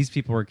 Stuff, These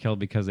people were killed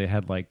because they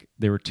had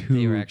they were too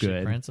They were actually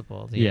good.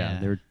 Principled. Yeah,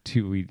 they were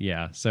too.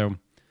 Yeah, so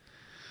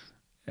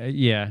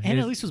yeah, and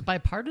at least it was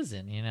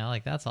bipartisan.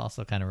 Like that's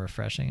also kind of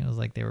refreshing. It was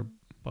like they were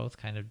both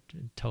kind of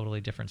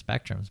totally different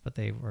spectrums, but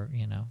they were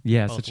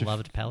both such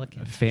loved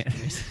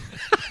Pelicans.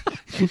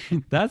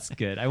 That's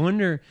good. I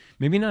wonder,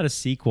 maybe not a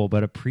sequel,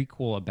 but a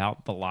prequel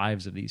about the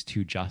lives of these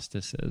two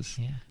justices.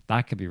 Yeah.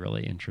 That could be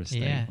really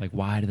interesting. Yeah. Like,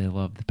 why do they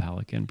love the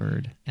pelican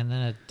bird? And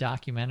then a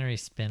documentary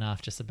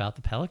spin-off just about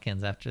the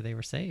pelicans after they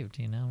were saved,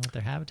 what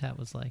their habitat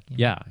was like.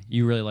 Yeah.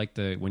 You really liked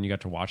when you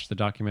got to watch the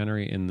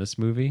documentary in this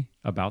movie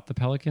about the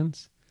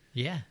pelicans?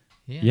 Yeah.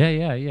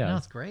 Yeah. No,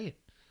 it's great.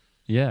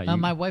 Yeah.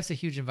 My wife's a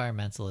huge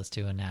environmentalist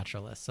too, a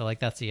naturalist. So like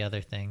that's the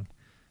other thing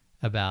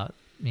about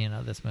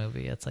this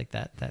movie. It's like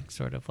that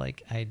sort of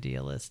like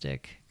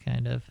idealistic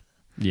kind of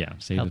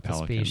save help the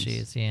pelicans.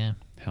 Species. Yeah.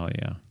 Hell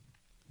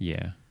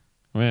yeah.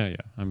 Well, yeah.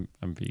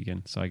 I'm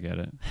vegan, so I get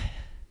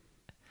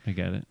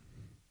it.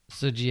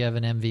 So do you have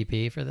an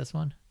MVP for this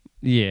one?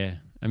 Yeah.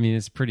 I mean,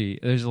 it's pretty.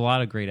 There's a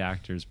lot of great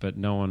actors, but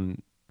no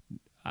one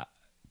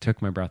took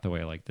my breath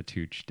away like the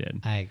Tooch did.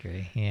 I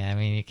agree. Yeah, I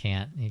mean, you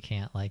can't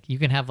like, you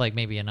can have like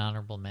maybe an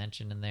honorable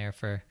mention in there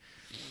for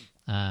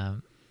I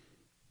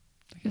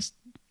guess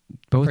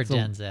both for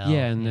Denzel.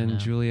 Yeah, and then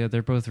Julia,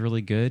 they're both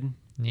really good.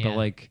 Yeah. But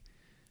like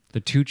the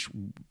Tooch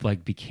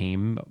like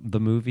became the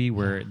movie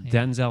where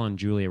Denzel and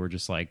Julia were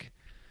just like,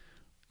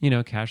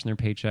 cashing their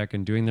paycheck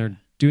and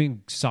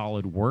doing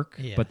solid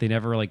work, but they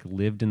never like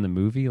lived in the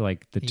movie.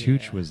 Like the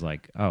Tooch was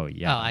like,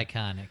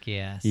 iconic.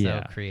 Yeah.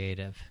 So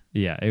creative.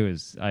 Yeah, it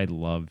was. I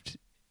loved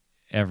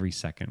every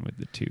second with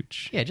the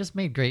Tooch. Yeah, just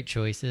made great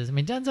choices. I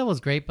mean, Denzel was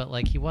great, but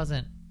like you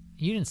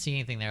didn't see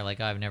anything there like,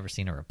 I've never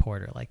seen a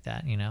reporter like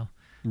that,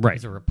 Right.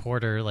 He's a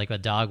reporter, like a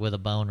dog with a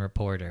bone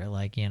reporter.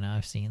 Like,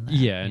 I've seen that.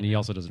 Yeah, and he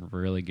also doesn't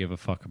really give a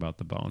fuck about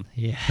the bone.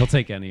 Yeah. He'll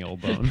take any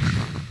old bone.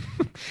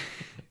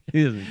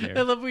 He doesn't care.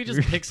 I love when he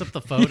just picks up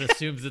the phone,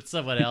 assumes it's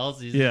someone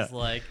else. He's just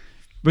like...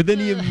 But then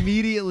he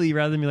immediately,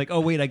 rather than be like, oh,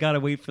 wait, I got to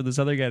wait for this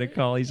other guy to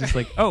call, he's just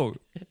like, oh,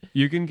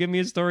 you can give me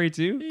a story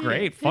too?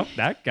 Great. Fuck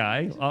that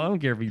guy. I don't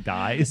care if he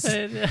dies.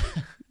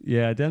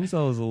 Yeah,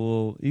 Denzel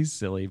is he's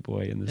silly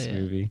boy in this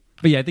movie.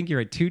 But yeah, I think you're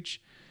right. Tooch,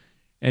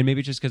 and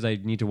maybe just because I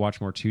need to watch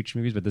more Tooch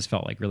movies, but this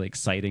felt like really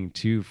exciting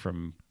too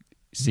from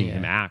seeing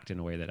him act in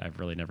a way that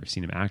I've really never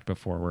seen him act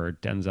before, where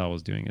Denzel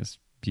was doing his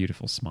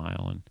beautiful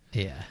smile.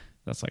 And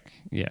that's like,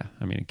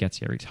 I mean, it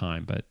gets you every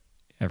time, but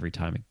every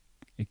time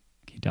he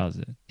does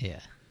it. Yeah.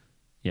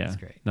 That's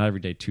great. Not every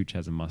day Tooch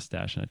has a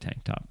mustache and a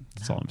tank top.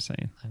 That's all I'm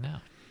saying. I know.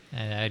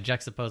 And I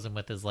juxtapose him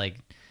with his like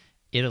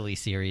Italy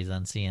series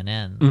on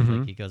CNN.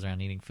 Like he goes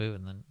around eating food,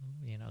 and then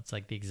it's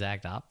like the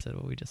exact opposite of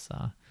what we just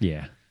saw.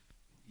 Yeah.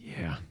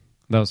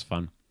 That was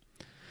fun.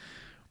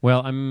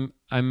 Well, I'm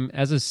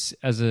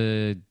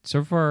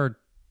so far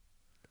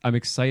I'm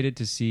excited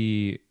to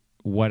see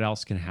what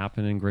else can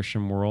happen in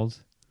Grisham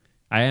World.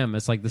 I am.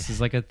 It's like this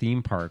is like a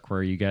theme park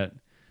where you get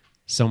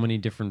so many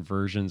different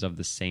versions of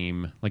the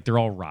same, like they're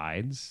all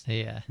rides.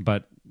 Yeah.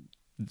 But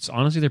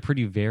honestly, they're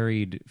pretty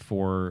varied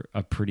for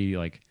a pretty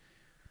like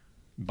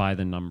by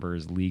the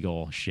numbers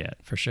legal shit.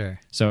 For sure.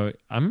 So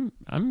I'm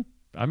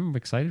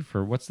excited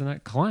for what's the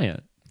next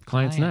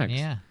client's next.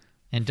 Yeah.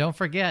 And don't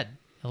forget,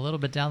 a little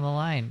bit down the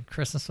line,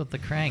 Christmas with the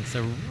Cranks,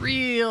 a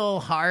real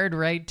hard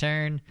right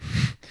turn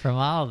from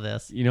all of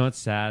this. You know what's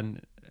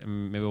sad?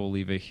 Maybe we'll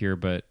leave it here,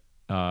 but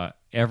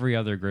every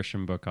other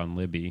Grisham book on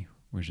Libby,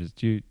 which is,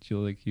 do you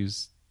like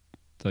use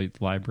the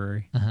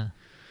library?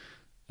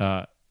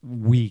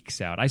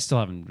 Weeks out. I still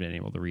haven't been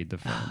able to read the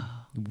film.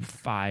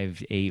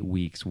 5-8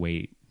 weeks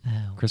wait.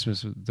 Oh.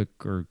 Christmas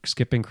or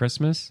skipping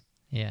Christmas.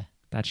 Yeah.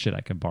 That shit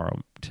I could borrow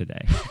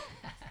today.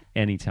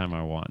 Anytime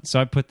I want. So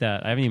I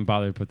haven't even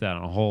bothered to put that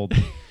on hold.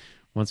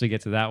 Once we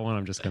get to that one,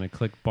 I'm just going to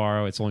click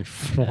borrow. It's only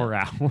 4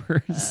 hours.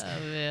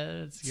 Oh,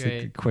 man, that's it's great.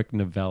 like a quick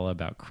novella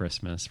about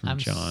Christmas from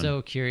John. I'm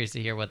so curious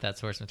to hear what that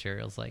source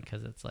material is like,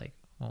 because it's like,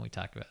 when we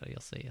talk about it, you'll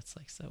see it's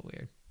like so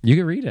weird. You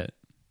can read it.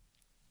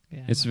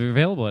 Yeah, it's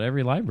available at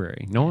every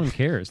library. No one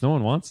cares. No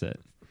one wants it.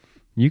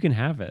 You can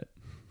have it.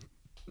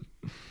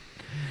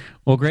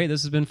 Well, great.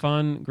 This has been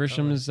fun.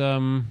 Grisham is,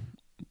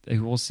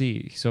 we'll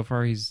see. So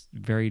far, he's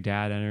very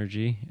dad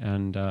energy,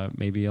 and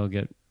maybe he'll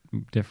get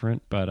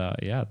different.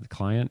 But yeah, the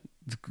client,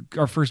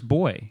 our first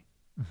boy,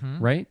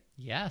 right?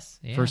 Yes.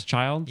 Yeah. First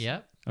child?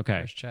 Yep.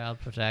 Okay. First child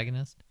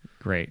protagonist.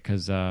 Great,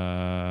 because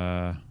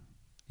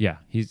yeah,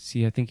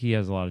 I think he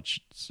has a lot of.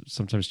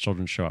 Sometimes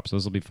children show up, so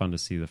this will be fun to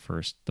see the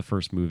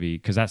first movie,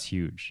 because that's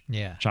huge.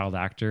 Yeah, child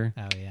actor.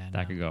 Oh yeah,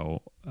 that could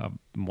go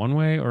one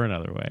way or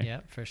another way.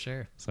 Yeah, for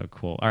sure. So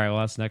cool. All right, well,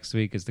 that's next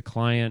week. Is the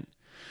client?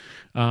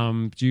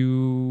 Do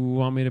you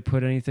want me to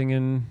put anything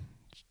in?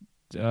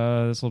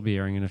 This will be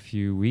airing in a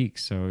few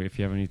weeks, so if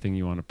you have anything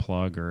you want to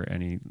plug or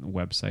any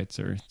websites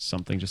or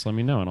something, just let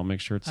me know, and I'll make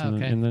sure it's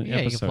in the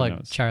episode you can plug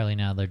notes.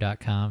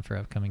 charlienadler.com for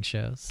upcoming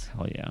shows.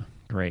 Hell yeah,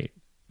 great.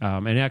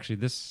 And actually,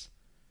 this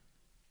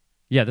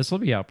will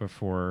be out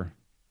before.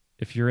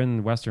 If you're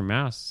in Western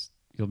Mass,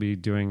 you'll be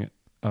doing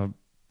a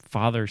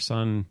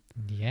father-son.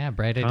 Yeah,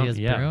 Bright Ideas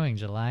Brewing,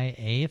 July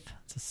 8th.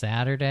 It's a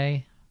Saturday.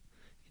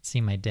 You can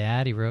see my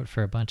dad. He wrote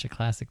for a bunch of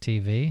classic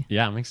TV.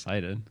 Yeah, I'm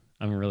excited.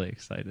 I'm really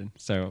excited.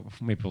 So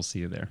maybe we'll see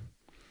you there.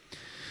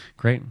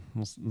 Great.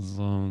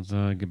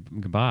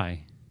 Goodbye.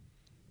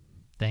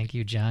 Thank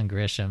you, John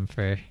Grisham,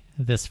 for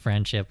this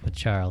friendship with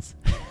Charles.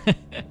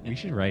 We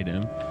should write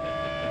him.